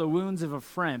 Faithful are the wounds of a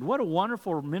friend. What a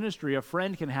wonderful ministry a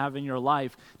friend can have in your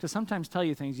life to sometimes tell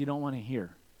you things you don't want to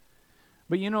hear.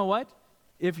 But you know what?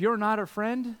 If you're not a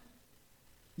friend,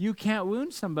 you can't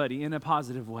wound somebody in a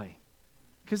positive way,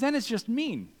 because then it's just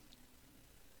mean,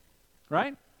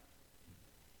 right?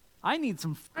 I need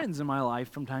some friends in my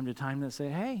life from time to time that say,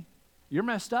 hey, you're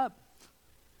messed up.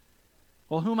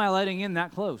 Well, who am I letting in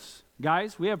that close?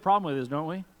 Guys, we have a problem with this, don't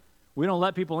we? We don't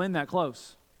let people in that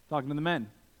close. Talking to the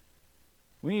men.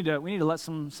 We need to let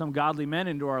some godly men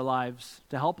into our lives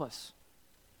to help us.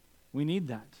 We need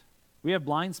that. We have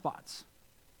blind spots.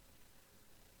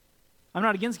 I'm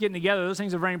not against getting together. Those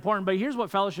things are very important. But here's what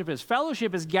fellowship is.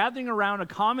 Fellowship is gathering around a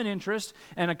common interest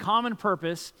and a common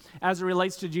purpose as it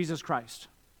relates to Jesus Christ.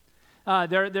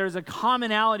 There's a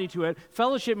commonality to it.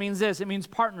 Fellowship means this. It means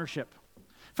partnership.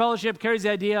 Fellowship carries the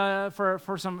idea,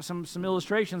 for some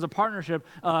illustrations, of partnership,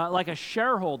 like a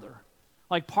shareholder,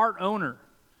 like part owner.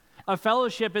 A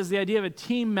fellowship is the idea of a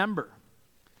team member,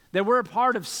 that we're a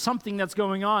part of something that's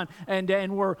going on,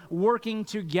 and we're working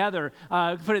together.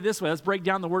 Put it this way, let's break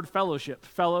down the word fellowship.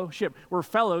 Fellowship. We're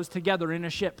fellows together in a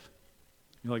ship.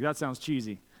 You're like, that sounds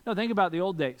cheesy. No, think about the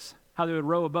old days, how they would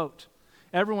row a boat.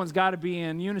 Everyone's got to be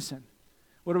in unison.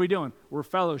 What are we doing? We're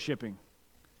fellowshipping.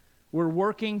 We're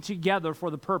working together for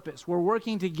the purpose. We're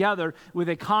working together with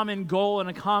a common goal and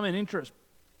a common interest.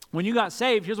 When you got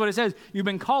saved, here's what it says. You've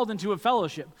been called into a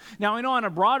fellowship. Now, I know in a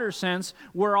broader sense,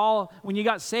 when you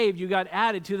got saved, you got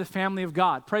added to the family of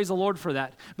God. Praise the Lord for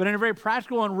that. But in a very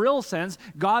practical and real sense,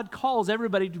 God calls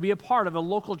everybody to be a part of a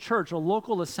local church, a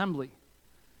local assembly.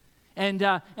 And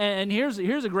here's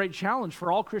a great challenge for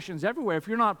all Christians everywhere. If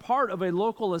you're not part of a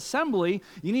local assembly,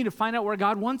 you need to find out where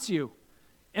God wants you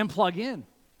and plug in.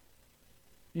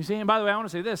 You see, and by the way, I want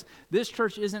to say this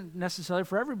church isn't necessarily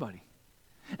for everybody.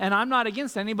 And I'm not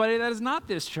against anybody that is not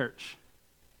this church.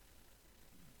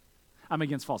 I'm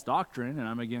against false doctrine, and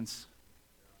I'm against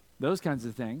those kinds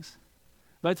of things.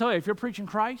 But I tell you, if you're preaching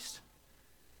Christ,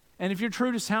 and if you're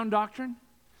true to sound doctrine,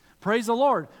 praise the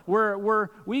Lord.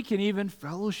 We can even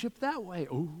fellowship that way.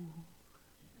 Oh,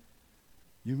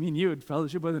 you mean you would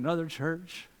fellowship with another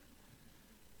church?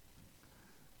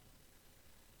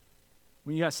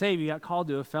 When you got saved, you got called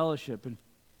to a fellowship, and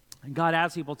God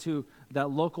adds people to that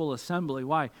local assembly.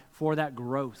 Why? For that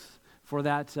growth, for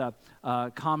that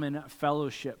common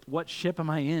fellowship. What ship am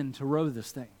I in to row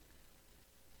this thing?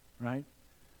 Right?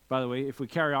 By the way, if we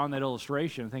carry on that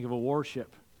illustration, think of a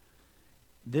warship.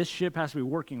 This ship has to be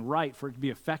working right for it to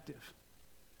be effective.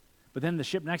 But then the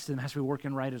ship next to them has to be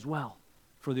working right as well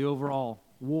for the overall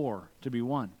war to be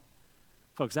won.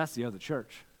 Folks, that's the other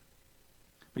church.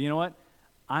 But you know what?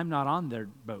 I'm not on their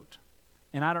boat,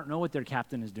 and I don't know what their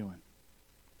captain is doing.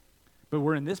 But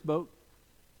we're in this boat,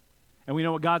 and we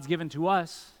know what God's given to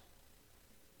us.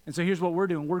 And so here's what we're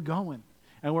doing. We're going,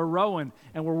 and we're rowing,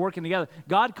 and we're working together.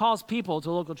 God calls people to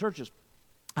local churches.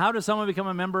 How does someone become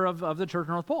a member of the Church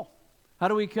North Pole? How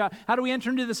do we enter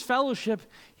into this fellowship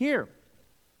here?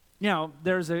 You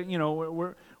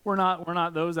know, we're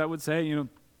not those that would say,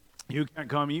 you can't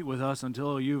come eat with us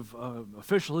until you've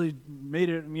officially made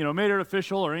it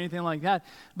official or anything like that.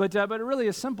 But it really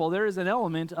is simple. There is an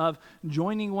element of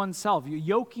joining oneself,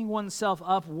 yoking oneself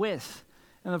up with.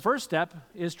 And the first step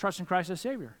is trusting Christ as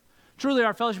Savior. Truly,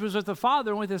 our fellowship is with the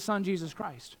Father and with His Son, Jesus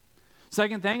Christ.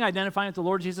 Second thing, identifying with the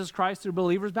Lord Jesus Christ through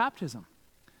believers' baptism.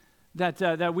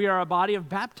 That we are a body of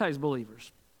baptized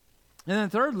believers. And then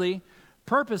thirdly,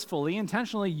 purposefully,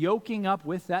 intentionally yoking up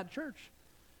with that church.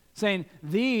 Saying,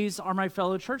 these are my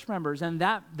fellow church members, and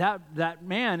that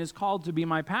man is called to be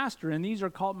my pastor, and these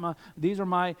are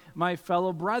my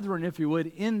fellow brethren, if you would,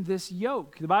 in this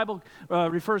yoke. The Bible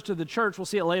refers to the church, we'll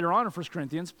see it later on in 1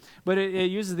 Corinthians, but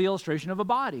it uses the illustration of a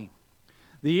body.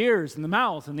 The ears and the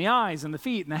mouth and the eyes and the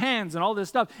feet and the hands and all this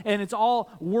stuff, and it's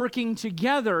all working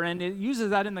together, and it uses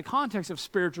that in the context of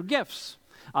spiritual gifts.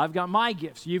 I've got my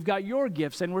gifts, you've got your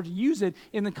gifts, and we're to use it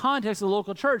in the context of the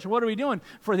local church. What are we doing?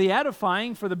 For the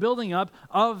edifying, for the building up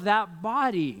of that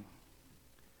body.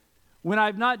 When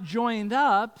I've not joined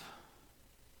up,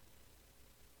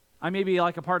 I may be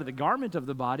like a part of the garment of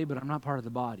the body, but I'm not part of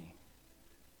the body.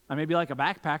 I may be like a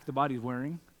backpack the body's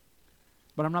wearing,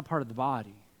 but I'm not part of the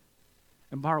body.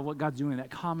 And part of what God's doing, that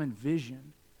common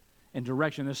vision and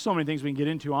direction. There's so many things we can get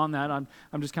into on that. I'm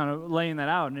just kind of laying that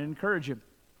out and encourage you.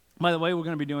 By the way, we're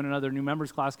going to be doing another new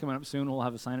members class coming up soon. We'll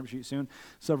have a sign-up sheet soon.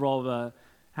 Several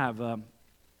have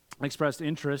expressed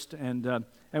interest, and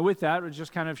with that, it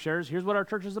just kind of shares, here's what our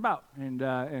church is about, and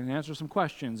answer some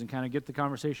questions and kind of get the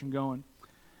conversation going.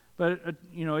 But,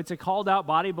 it's a called-out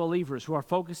body of believers who are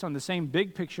focused on the same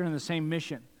big picture and the same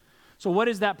mission. So what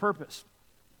is that purpose?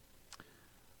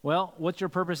 Well, what's your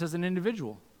purpose as an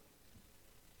individual?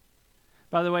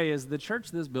 By the way, is the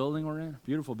church this building we're in?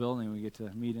 Beautiful building we get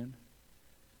to meet in.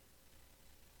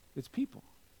 It's people.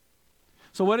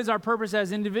 So what is our purpose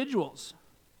as individuals?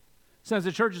 Since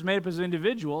the church is made up of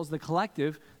individuals, the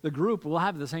collective, the group will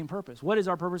have the same purpose. What is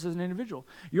our purpose as an individual?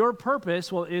 Your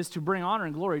purpose is to bring honor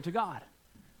and glory to God.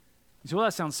 You say, well,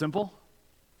 that sounds simple.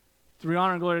 To bring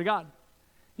honor and glory to God.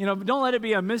 Don't let it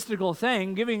be a mystical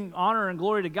thing. Giving honor and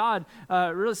glory to God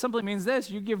really simply means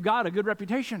this. You give God a good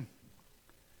reputation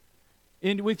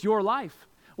with your life.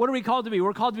 What are we called to be?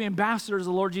 We're called to be ambassadors of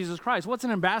the Lord Jesus Christ. What's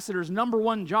an ambassador's number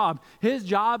one job? His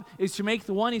job is to make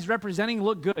the one he's representing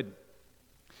look good.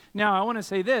 Now, I want to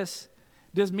say this.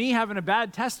 Does me having a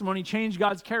bad testimony change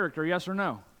God's character? Yes or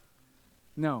no?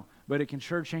 No, but it can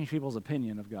sure change people's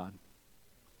opinion of God.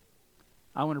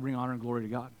 I want to bring honor and glory to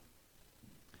God.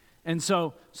 And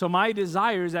so my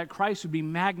desire is that Christ would be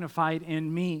magnified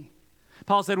in me.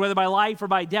 Paul said, whether by life or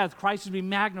by death, Christ would be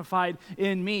magnified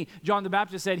in me. John the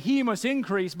Baptist said, he must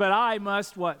increase, but I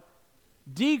must what?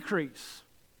 Decrease.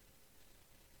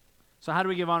 So how do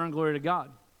we give honor and glory to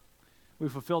God? We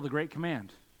fulfill the great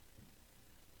command.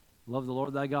 Love the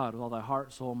Lord thy God with all thy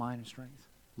heart, soul, mind, and strength.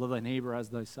 Love thy neighbor as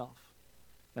thyself.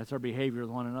 That's our behavior with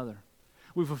one another.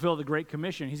 We fulfill the Great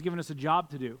Commission. He's given us a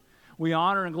job to do. We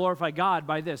honor and glorify God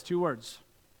by this, 2 words,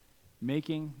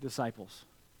 making disciples.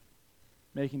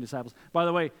 Making disciples. By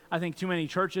the way, I think too many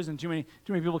churches and too many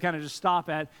people kind of just stop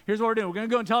at, here's what we're doing. We're going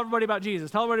to go and tell everybody about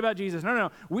Jesus. Tell everybody about Jesus.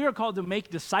 No. We are called to make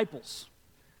disciples.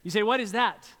 You say, what is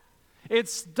that? It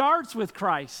starts with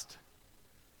Christ,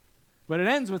 but it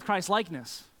ends with Christ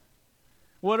likeness.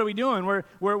 What are we doing?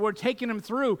 We're taking them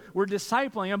through. We're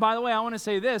discipling. And by the way, I want to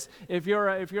say this. If you're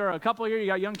a couple here, you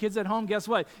got young kids at home, guess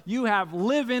what? You have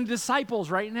live-in disciples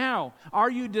right now.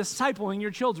 Are you discipling your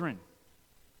children?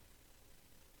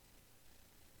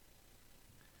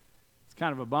 It's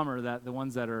kind of a bummer that the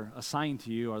ones that are assigned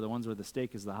to you are the ones where the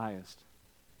stake is the highest.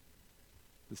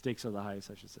 The stakes are the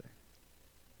highest, I should say.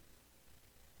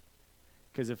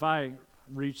 Because if I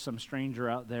reach some stranger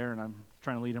out there and I'm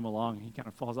trying to lead him along, he kind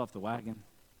of falls off the wagon.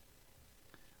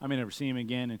 I may never see him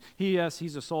again. And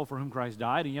he's a soul for whom Christ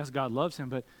died, and yes, God loves him,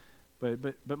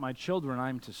 but my children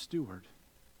I'm to steward.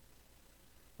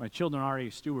 My children are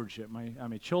a stewardship.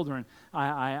 I'm a children.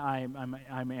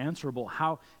 I'm answerable.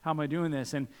 How am I doing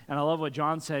this? And I love what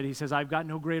John said. He says, I've got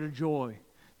no greater joy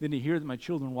than to hear that my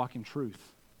children walk in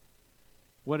truth.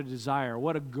 What a desire.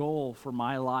 What a goal for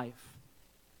my life.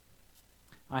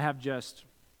 I have just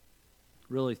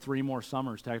really 3 more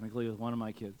summers technically with one of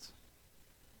my kids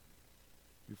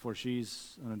before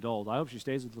she's an adult. I hope she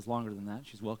stays with us longer than that.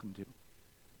 She's welcome to.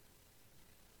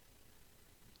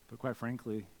 But quite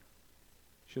frankly,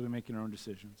 she'll be making her own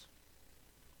decisions.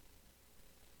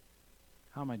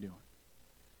 How am I doing?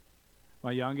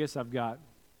 My youngest, I've got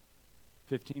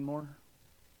 15 more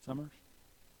summers.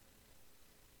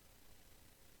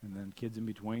 And then kids in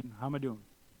between. How am I doing?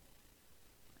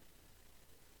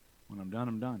 When I'm done,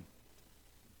 I'm done.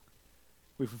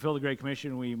 We fulfill the Great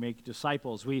Commission. We make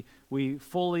disciples. We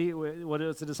fully, what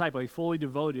is a disciple? A fully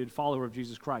devoted follower of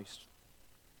Jesus Christ.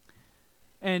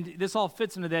 And this all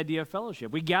fits into the idea of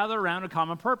fellowship. We gather around a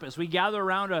common purpose. We gather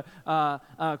around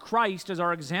Christ as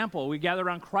our example. We gather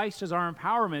around Christ as our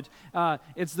empowerment.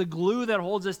 It's the glue that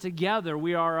holds us together.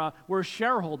 We're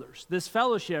shareholders. This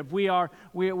fellowship, we are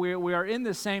in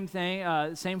the same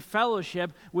thing, same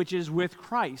fellowship, which is with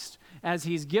Christ as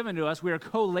He's given to us. We are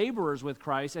co-laborers with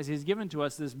Christ as He's given to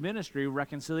us this ministry of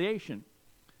reconciliation.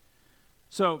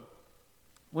 So,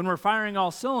 when we're firing all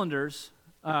cylinders.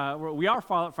 We are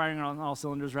firing on all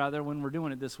cylinders, rather, when we're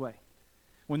doing it this way.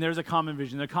 When there's a common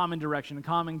vision, a common direction, a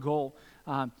common goal.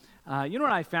 You know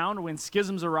what I found? When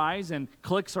schisms arise and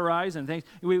cliques arise and things,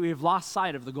 we've lost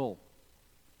sight of the goal.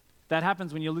 That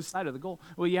happens when you lose sight of the goal.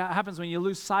 Well, yeah, it happens when you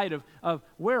lose sight of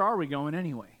where are we going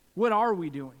anyway? What are we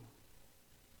doing?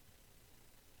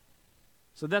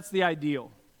 So that's the ideal,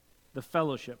 the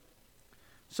fellowship.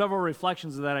 Several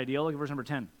reflections of that ideal. Look at verse number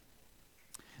 10.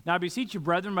 Now I beseech you,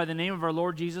 brethren, by the name of our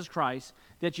Lord Jesus Christ,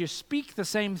 that you speak the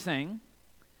same thing,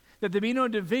 that there be no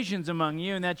divisions among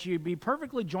you, and that you be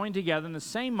perfectly joined together in the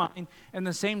same mind and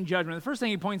the same judgment. The first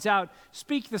thing he points out,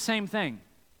 speak the same thing.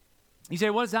 You say,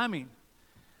 what does that mean?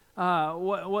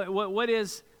 What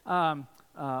is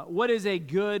a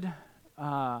good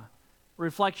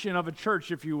reflection of a church,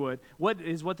 if you would? What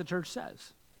is what the church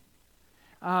says?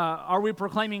 Are we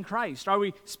proclaiming Christ? Are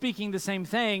we speaking the same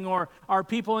thing? Or are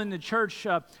people in the church,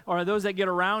 or those that get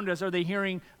around us, are they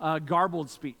hearing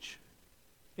garbled speech?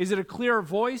 Is it a clear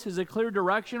voice? Is it a clear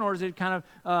direction? Or is it kind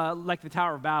of like the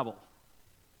Tower of Babel?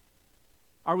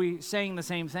 Are we saying the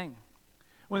same thing?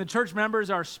 When the church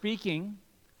members are speaking,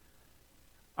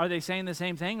 are they saying the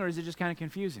same thing, or is it just kind of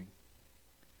confusing?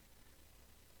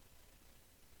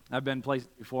 I've been places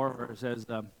before where it says,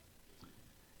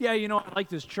 yeah, you know, I like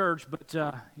this church, but,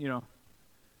 a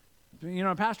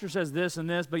pastor says this and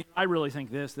this, but I really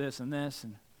think this, and this.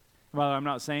 And, well, I'm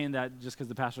not saying that just because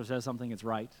the pastor says something, it's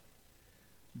right.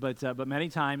 But many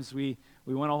times we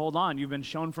want to hold on. You've been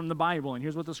shown from the Bible, and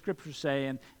here's what the Scriptures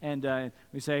say. And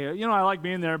we say, I like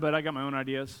being there, but I got my own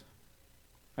ideas.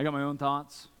 I got my own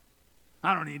thoughts.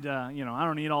 I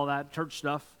don't need all that church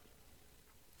stuff.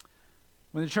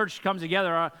 When the church comes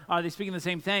together, are they speaking the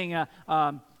same thing?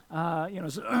 Some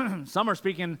are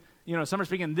speaking, some are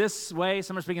speaking this way,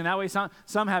 some are speaking that way.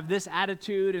 Some have this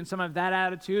attitude, and some have that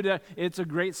attitude. It's a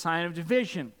great sign of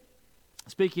division,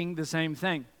 speaking the same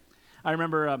thing. I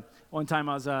remember one time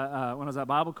when I was at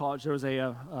Bible college, there was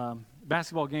a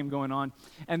basketball game going on,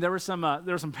 and there were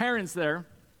some parents there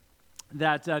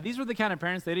that these were the kind of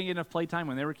parents, they didn't get enough playtime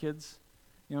when they were kids.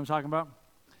 You know what I'm talking about?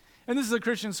 And this is a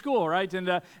Christian school, right? And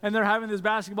they're having this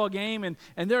basketball game, and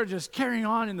they're just carrying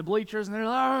on in the bleachers, and they're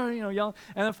yelling.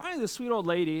 And then finally, this sweet old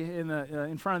lady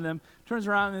in front of them turns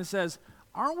around and says,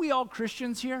 "Aren't we all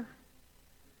Christians here?"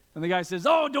 And the guy says,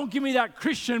 "Oh, don't give me that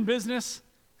Christian business."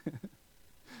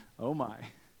 Oh my.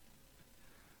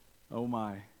 Oh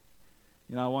my.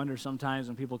 I wonder sometimes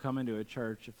when people come into a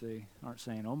church if they aren't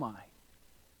saying, "Oh my.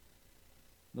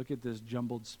 Look at this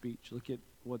jumbled speech. Look at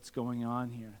what's going on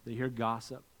here." They hear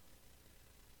gossip.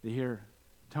 They hear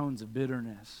tones of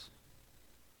bitterness.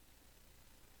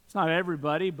 It's not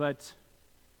everybody, but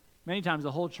many times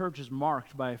the whole church is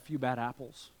marked by a few bad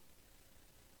apples.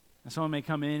 And someone may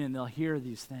come in and they'll hear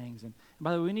these things. And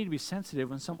by the way, we need to be sensitive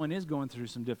when someone is going through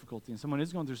some difficulty and someone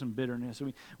is going through some bitterness.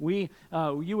 You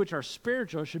which are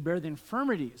spiritual should bear the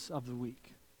infirmities of the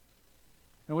weak.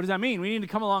 And what does that mean? We need to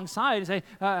come alongside and say,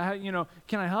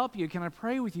 can I help you? Can I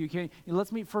pray with you?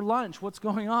 Let's meet for lunch. What's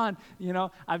going on?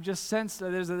 I've just sensed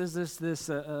that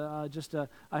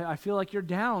I feel like you're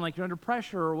down, like you're under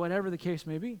pressure, or whatever the case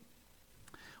may be.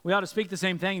 We ought to speak the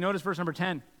same thing. Notice verse number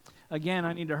 10. Again,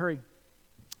 I need to hurry.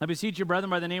 "I beseech you,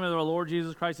 brethren, by the name of our Lord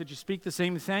Jesus Christ, that you speak the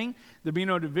same thing. There be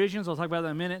no divisions." I'll talk about that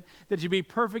in a minute. "That you be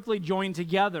perfectly joined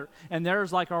together." And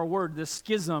there's like our word, the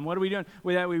schism. What are we doing?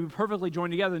 We be perfectly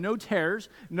joined together. No tears,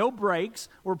 no breaks.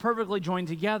 We're perfectly joined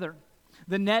together.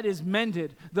 The net is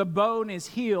mended. The bone is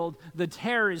healed. The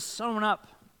tear is sewn up.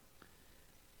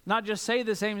 Not just say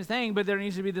the same thing, but there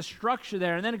needs to be the structure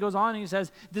there. And then it goes on and he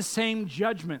says, the same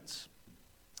judgments.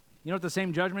 You know what the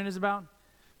same judgment is about?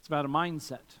 It's about a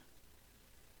mindset.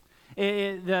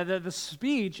 The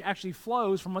speech actually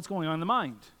flows from what's going on in the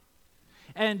mind.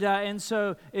 And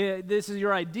so this is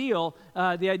your ideal.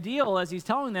 The ideal, as he's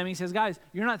telling them, he says, guys,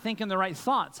 you're not thinking the right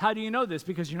thoughts. How do you know this?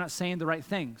 Because you're not saying the right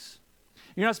things.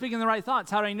 You're not speaking the right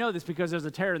thoughts. How do I know this? Because there's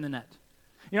a tear in the net.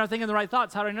 You're not thinking the right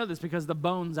thoughts. How do I know this? Because the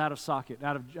bone's out of socket,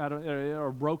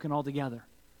 or broken altogether.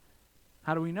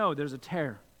 How do we know there's a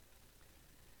tear?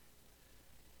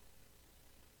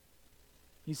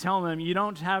 He's telling them, you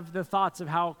don't have the thoughts of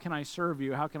how can I serve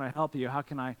you, how can I help you, how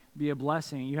can I be a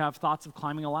blessing. You have thoughts of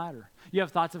climbing a ladder. You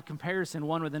have thoughts of comparison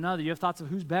one with another. You have thoughts of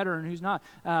who's better and who's not.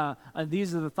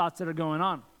 These are the thoughts that are going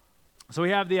on. So we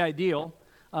have the ideal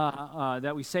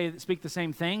that we speak the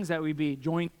same things, that we be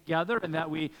joined together, and that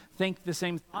we think the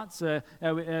same thoughts,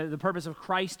 the purpose of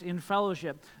Christ in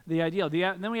fellowship, the ideal.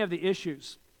 Then we have the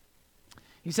issues.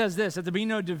 He says this, that there be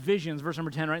no divisions, verse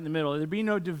number 10 right in the middle. There be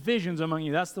no divisions among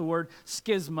you. That's the word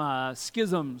schisma,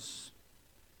 schisms.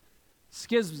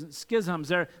 Schisms.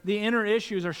 The inner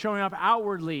issues are showing up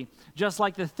outwardly. Just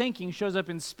like the thinking shows up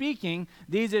in speaking,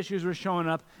 these issues were showing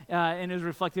up and is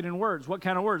reflected in words. What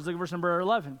kind of words? Look at verse number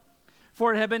 11.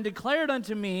 For it had been declared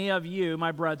unto me of you,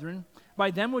 my brethren,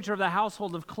 by them which are of the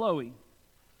household of Chloe,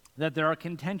 that there are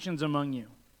contentions among you.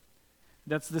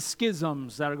 That's the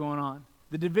schisms that are going on.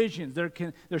 The divisions,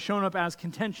 they're shown up as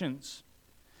contentions.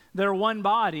 They're one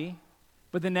body,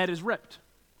 but the net is ripped.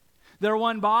 They're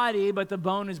one body, but the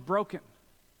bone is broken.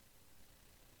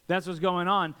 That's what's going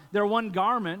on. They're one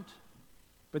garment,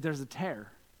 but there's a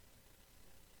tear.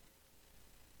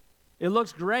 It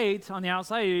looks great on the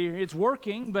outside. It's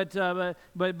working, but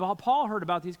Paul heard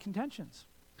about these contentions.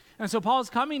 And so Paul's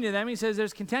coming to them. He says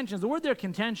there's contentions. The word there,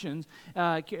 contentions,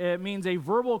 it means a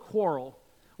verbal quarrel.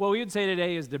 What we would say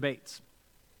today is debates.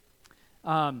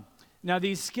 Now,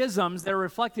 these schisms, they're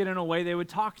reflected in a way they would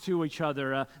talk to each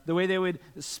other, the way they would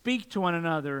speak to one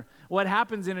another. What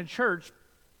happens in a church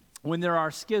when there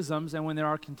are schisms and when there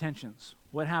are contentions?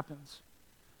 What happens?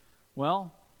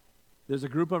 Well, there's a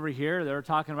group over here, they're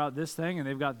talking about this thing, and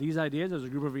they've got these ideas. There's a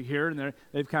group over here, and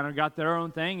they've kind of got their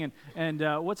own thing. And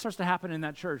what starts to happen in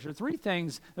that church? There are three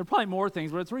things, there are probably more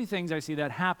things, but there are three things I see that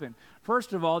happen.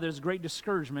 First of all, there's great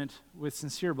discouragement with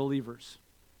sincere believers.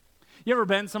 You ever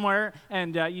been somewhere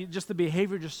and just the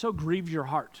behavior just so grieves your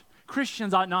heart?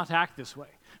 Christians ought not to act this way.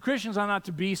 Christians ought not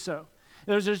to be so.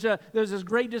 There's this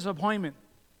great disappointment.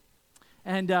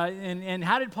 And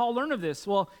how did Paul learn of this?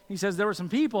 Well, he says there were some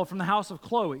people from the house of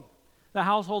Chloe, the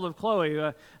household of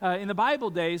Chloe. In the Bible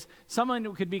days, someone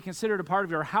who could be considered a part of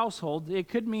your household, it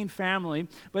could mean family,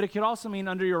 but it could also mean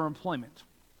under your employment.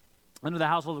 Under the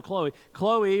household of Chloe.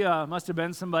 Chloe must have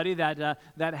been somebody that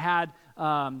had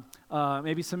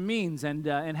maybe some means and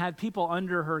had people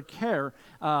under her care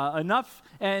enough,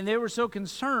 and they were so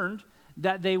concerned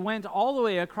that they went all the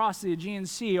way across the Aegean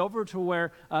Sea over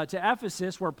to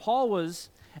Ephesus, where Paul was,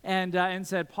 and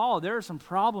said, Paul, there are some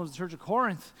problems in the church of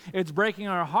Corinth. It's breaking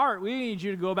our heart. We need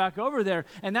you to go back over there.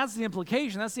 And that's the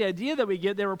implication. That's the idea that we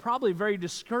get. They were probably very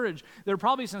discouraged. They were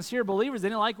probably sincere believers. They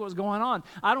didn't like what was going on.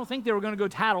 I don't think they were going to go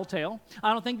tattletale.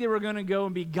 I don't think they were going to go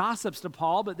and be gossips to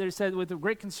Paul, but they said with a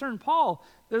great concern, Paul,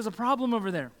 there's a problem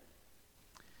over there.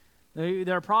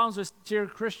 There are problems with sincere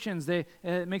Christians. It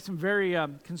makes them very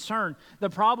concerned. The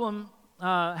problem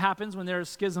happens when there are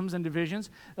schisms and divisions.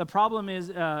 The problem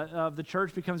of the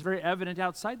church becomes very evident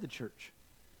outside the church.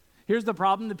 Here's the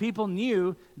problem. The people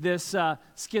knew this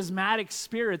schismatic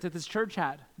spirit that this church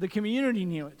had. The community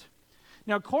knew it.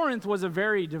 Now, Corinth was a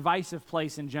very divisive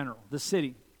place in general, the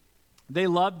city. They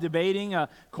loved debating.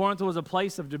 Corinth was a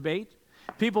place of debate.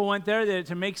 People went there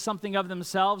to make something of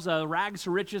themselves, a rags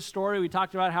to riches story. We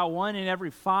talked about how 1 in every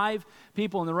 5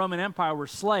 people in the Roman Empire were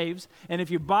slaves. And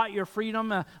if you bought your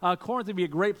freedom, Corinth would be a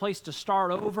great place to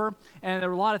start over. And there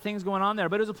were a lot of things going on there.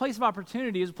 But it was a place of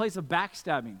opportunity. It was a place of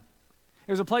backstabbing.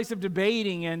 It was a place of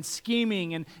debating and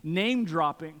scheming and name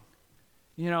dropping.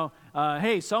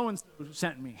 Hey, so-and-so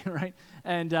sent me, right?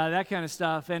 And that kind of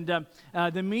stuff. And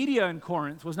the media in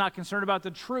Corinth was not concerned about the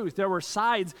truth. There were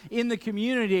sides in the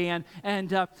community, and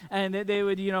they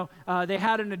would, they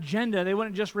had an agenda. They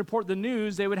wouldn't just report the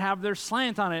news. They would have their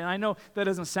slant on it. And I know that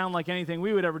doesn't sound like anything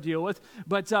we would ever deal with,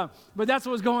 but that's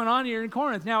what was going on here in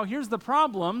Corinth. Now, here's the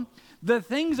problem. The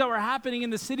things that were happening in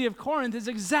the city of Corinth is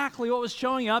exactly what was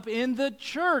showing up in the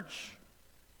church.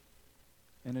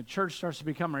 And the church starts to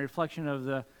become a reflection of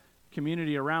the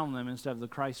community around them instead of the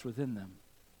Christ within them.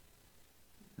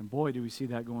 And boy, do we see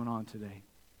that going on today.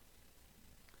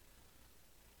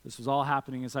 This was all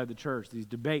happening inside the church, these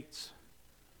debates,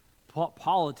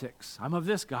 politics. I'm of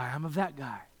this guy, I'm of that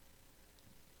guy.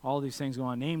 All these things go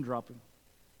on, name dropping.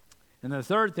 And the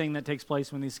third thing that takes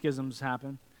place when these schisms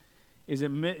happen is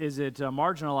it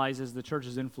marginalizes the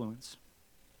church's influence.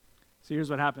 So here's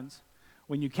what happens.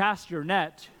 When you cast your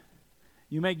net,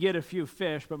 you may get a few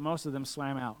fish, but most of them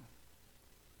swam out.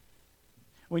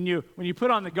 When you put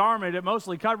on the garment, it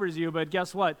mostly covers you, but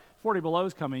guess what? 40 below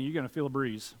is coming, you're going to feel a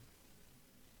breeze.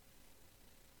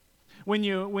 When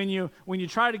you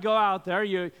try to go out there,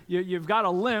 you've got a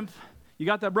limp, you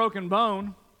got that broken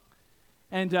bone,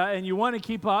 and you want to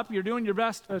keep up. You're doing your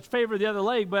best to favor the other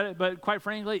leg, but quite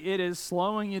frankly, it is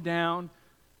slowing you down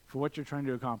for what you're trying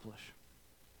to accomplish.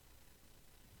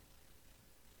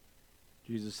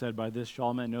 Jesus said, by this shall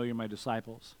all men know you're my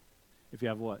disciples. If you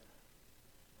have what?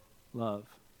 Love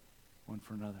one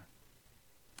for another.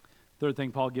 Third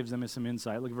thing Paul gives them is some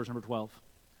insight. Look at verse number 12.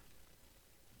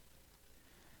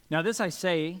 Now this I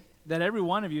say, that every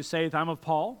one of you saith, I'm of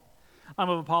Paul, I'm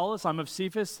of Apollos, I'm of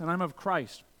Cephas, and I'm of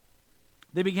Christ.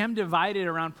 They became divided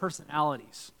around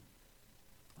personalities.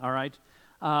 All right?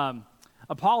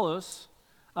 Apollos,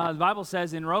 the Bible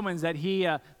says in Romans that he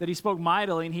spoke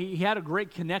mightily, and he had a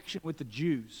great connection with the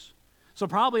Jews. So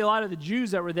probably a lot of the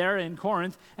Jews that were there in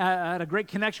Corinth had a great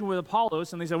connection with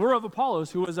Apollos, and they said, we're of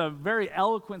Apollos, who was a very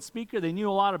eloquent speaker. They knew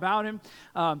a lot about him.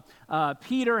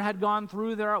 Peter had gone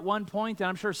through there at one point, and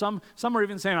I'm sure some were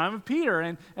even saying, I'm of Peter,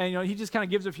 and he just kind of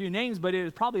gives a few names, but it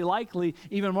is probably likely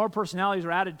even more personalities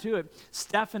were added to it.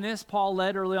 Stephanus, Paul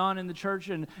led early on in the church,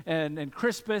 and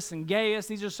Crispus and Gaius.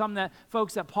 These are some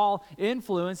folks that Paul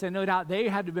influenced, and no doubt they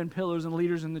had to have been pillars and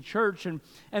leaders in the church, and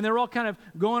they're all kind of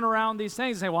going around these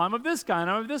things and saying, well, I'm of this guy,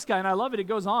 and I'm of this guy, and I love it. It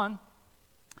goes on.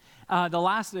 The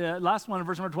last one in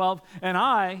verse number 12, and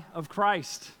I of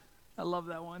Christ. I love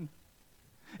that one.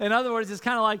 In other words, it's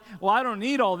kind of like, well, I don't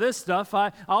need all this stuff.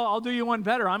 I'll do you one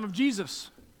better. I'm of Jesus.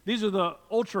 These are the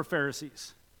ultra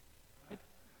Pharisees. Right?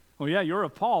 Well, yeah, you're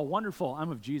of Paul. Wonderful.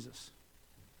 I'm of Jesus.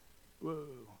 Whoa.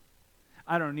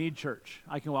 I don't need church.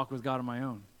 I can walk with God on my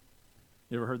own.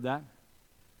 You ever heard that?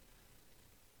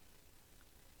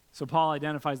 So Paul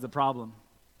identifies the problem.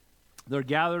 They're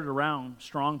gathered around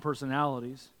strong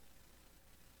personalities,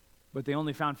 but they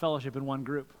only found fellowship in one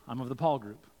group. I'm of the Paul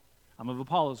group. I'm of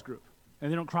Apollos group.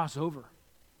 And they don't cross over.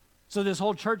 So this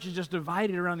whole church is just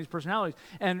divided around these personalities.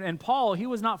 And Paul, he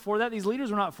was not for that. These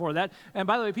leaders were not for that. And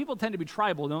by the way, people tend to be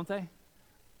tribal, don't they?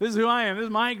 This is who I am. This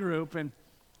is my group. And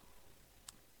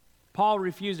Paul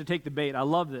refused to take the bait. I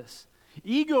love this.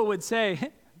 Ego would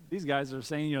say, these guys are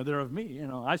saying, they're of me.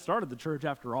 I started the church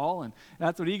after all. And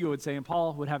that's what ego would say. And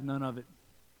Paul would have none of it.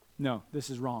 No, this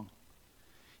is wrong.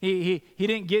 He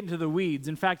didn't get into the weeds.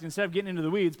 In fact, instead of getting into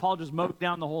the weeds, Paul just mowed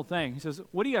down the whole thing. He says,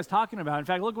 what are you guys talking about? In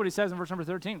fact, look what he says in verse number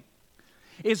 13.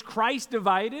 Is Christ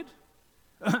divided?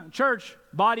 Church,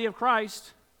 body of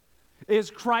Christ. Is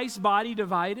Christ's body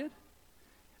divided?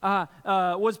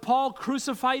 Was Paul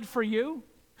crucified for you?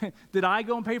 Did I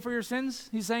go and pay for your sins?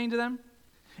 He's saying to them.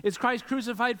 Is Christ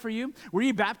crucified for you? Were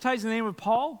you baptized in the name of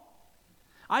Paul?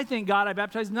 I thank God I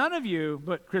baptized none of you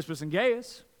but Crispus and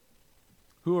Gaius,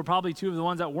 who were probably two of the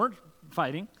ones that weren't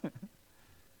fighting.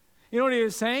 You know what he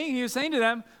was saying? He was saying to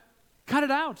them, cut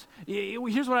it out.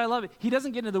 Here's what I love. He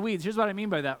doesn't get into the weeds. Here's what I mean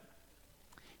by that.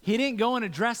 He didn't go and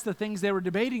address the things they were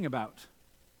debating about.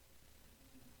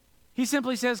 He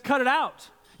simply says, cut it out.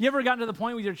 You ever gotten to the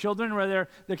point with your children where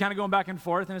they're kind of going back and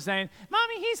forth and saying,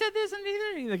 Mommy, he said this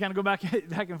and they kind of go back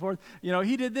and forth. You know,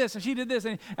 he did this and she did this.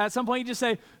 And at some point you just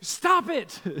say, stop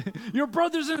it. Your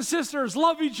brothers and sisters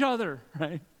love each other,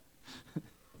 right?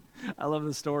 I love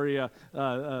the story.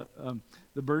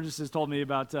 The Burgesses told me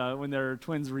about when their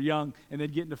twins were young and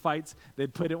they'd get into fights.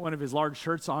 They'd put one of his large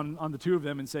shirts on the two of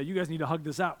them and say, you guys need to hug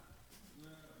this out.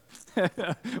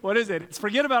 What is it? It's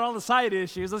forget about all the side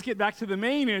issues. Let's get back to the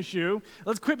main issue.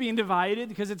 Let's quit being divided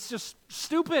because it's just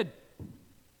stupid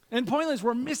and pointless.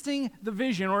 We're missing the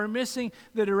vision. We're missing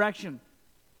the direction.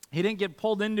 He didn't get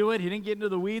pulled into it. He didn't get into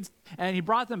the weeds. And he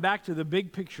brought them back to the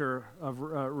big picture of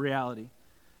reality.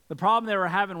 The problem they were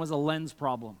having was a lens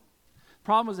problem. The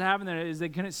problem was having there is they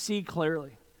couldn't see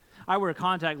clearly. I wear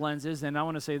contact lenses, and I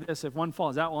want to say this. If one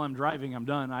falls out while I'm driving, I'm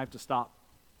done. I have to stop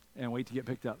and wait to get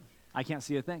picked up. I can't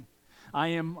see a thing. I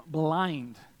am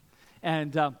blind.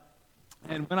 And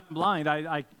when I'm blind,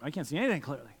 I can't see anything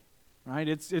clearly. Right?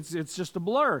 It's just a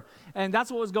blur. And that's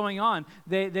what was going on.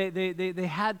 They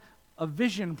had a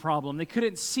vision problem. They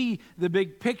couldn't see the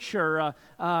big picture.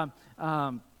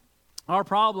 Our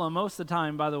problem most of the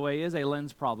time, by the way, is a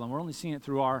lens problem. We're only seeing it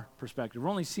through our perspective. We're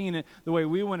only seeing it the way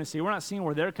we want to see it. We're not seeing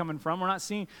where they're coming from. We're not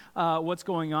seeing what's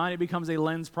going on. It becomes a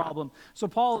lens problem. So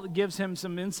Paul gives him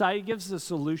some insight. He gives a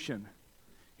solution.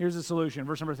 Here's the solution,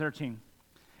 verse number 13.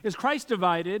 Is Christ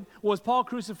divided? Was Paul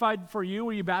crucified for you?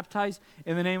 Were you baptized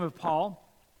in the name of Paul?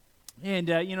 And,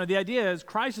 the idea is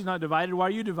Christ is not divided. Why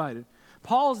are you divided?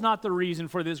 Paul is not the reason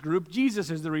for this group.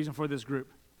 Jesus is the reason for this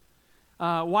group.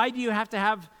 Why do you have to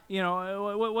have,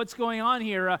 what's going on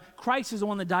here? Christ is the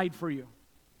one that died for you.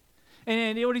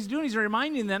 And what he's doing, he's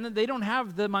reminding them that they don't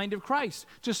have the mind of Christ,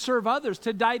 to serve others,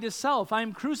 to die to self. I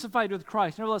am crucified with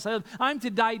Christ. Nevertheless, I'm to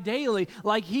die daily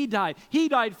like he died. He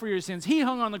died for your sins. He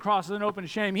hung on the cross with an open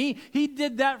shame. He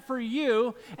did that for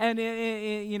you. And,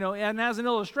 and as an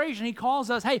illustration, he calls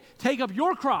us, hey, take up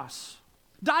your cross.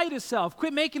 Die to self.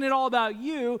 Quit making it all about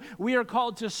you. We are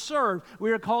called to serve.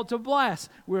 We are called to bless.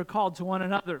 We are called to one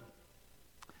another.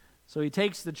 So he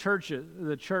takes the church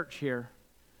here.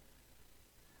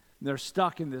 They're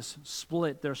stuck in this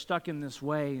split. They're stuck in this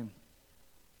way. And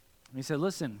he said,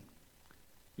 listen,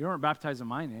 you weren't baptized in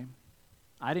my name.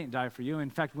 I didn't die for you. In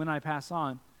fact, when I pass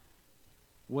on,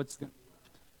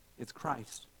 it's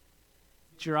Christ.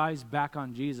 Get your eyes back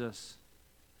on Jesus.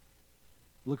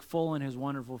 Look full in his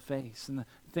wonderful face. And the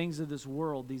things of this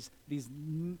world, these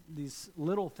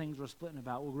little things we're splitting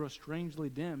about will grow strangely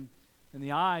dim in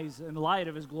the eyes and the light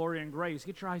of his glory and grace.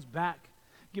 Get your eyes back.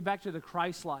 Get back to the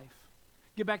Christ life.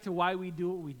 Get back to why we do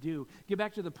what we do. Get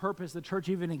back to the purpose the church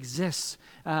even exists.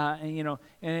 And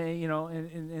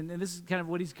this is kind of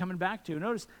what he's coming back to.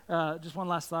 Notice just one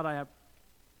last thought I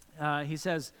have. He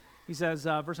says,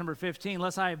 verse number 15,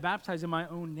 lest I have baptized in my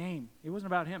own name. It wasn't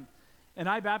about him. And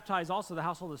I baptize also the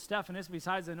household of Stephanus.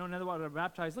 Besides, I know another one to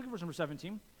baptize. Look at verse number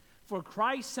 17. For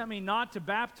Christ sent me not to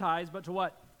baptize, but to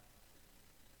what?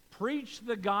 Preach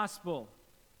the gospel.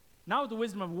 Not with the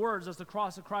wisdom of words, lest the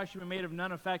cross of Christ should be made of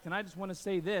none effect. And I just want to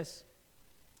say this.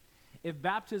 If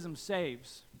baptism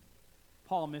saves,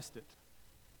 Paul missed it.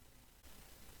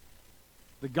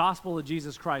 The gospel of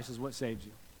Jesus Christ is what saves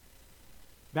you.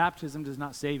 Baptism does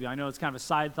not save you. I know it's kind of a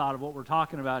side thought of what we're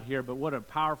talking about here, but what a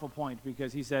powerful point,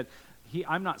 because he said,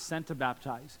 I'm not sent to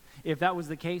baptize. If that was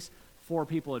the case, 4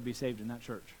 people would be saved in that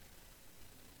church.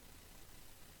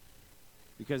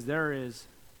 Because there is,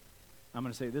 I'm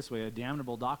going to say it this way, a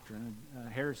damnable doctrine, a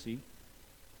heresy,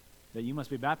 that you must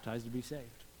be baptized to be saved.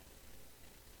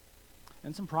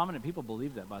 And some prominent people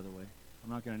believe that, by the way. I'm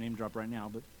not going to name drop right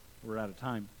now, but we're out of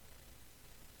time.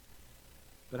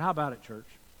 But how about it, church?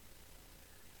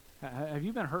 Have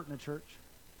you been hurt in a church?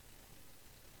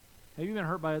 Have you been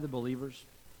hurt by other believers?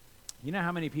 You know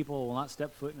how many people will not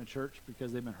step foot in a church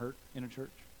because they've been hurt in a church?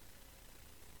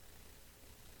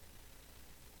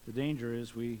 The danger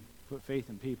is we put faith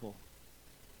in people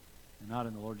and not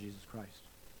in the Lord Jesus Christ.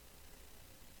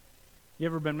 You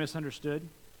ever been misunderstood?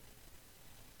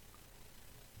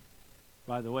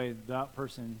 By the way, that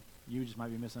person, you just might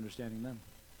be misunderstanding them.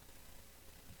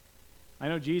 I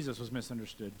know Jesus was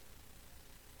misunderstood.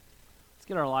 Let's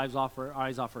get our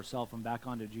eyes off ourselves and back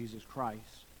onto Jesus Christ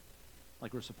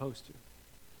like we're supposed to.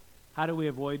 How do we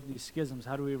avoid these schisms?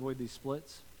 How do we avoid these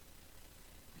splits?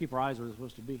 Keep our eyes where they're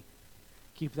supposed to be.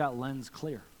 Keep that lens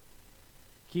clear.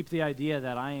 Keep the idea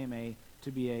that I am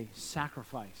to be a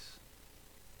sacrifice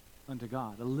unto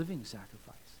God, a living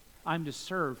sacrifice. I'm to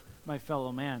serve my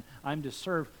fellow man. I'm to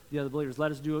serve the other believers.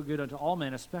 Let us do good unto all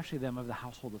men, especially them of the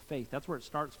household of faith. That's where it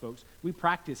starts, folks. We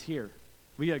practice here.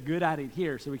 We get good at it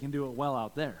here so we can do it well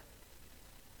out there.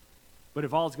 But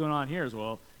if all that's going on here is,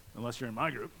 well, unless you're in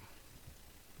my group,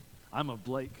 I'm of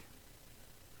Blake.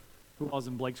 Who all's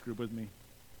in Blake's group with me?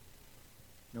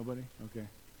 Nobody? Okay.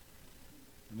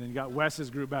 And then you got Wes's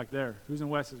group back there. Who's in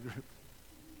Wes's group?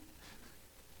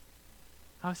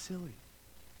 How silly.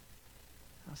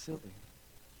 How silly.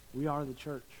 We are the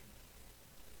church.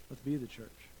 Let's be the church.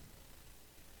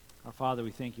 Our Father,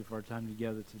 we thank you for our time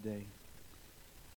together today.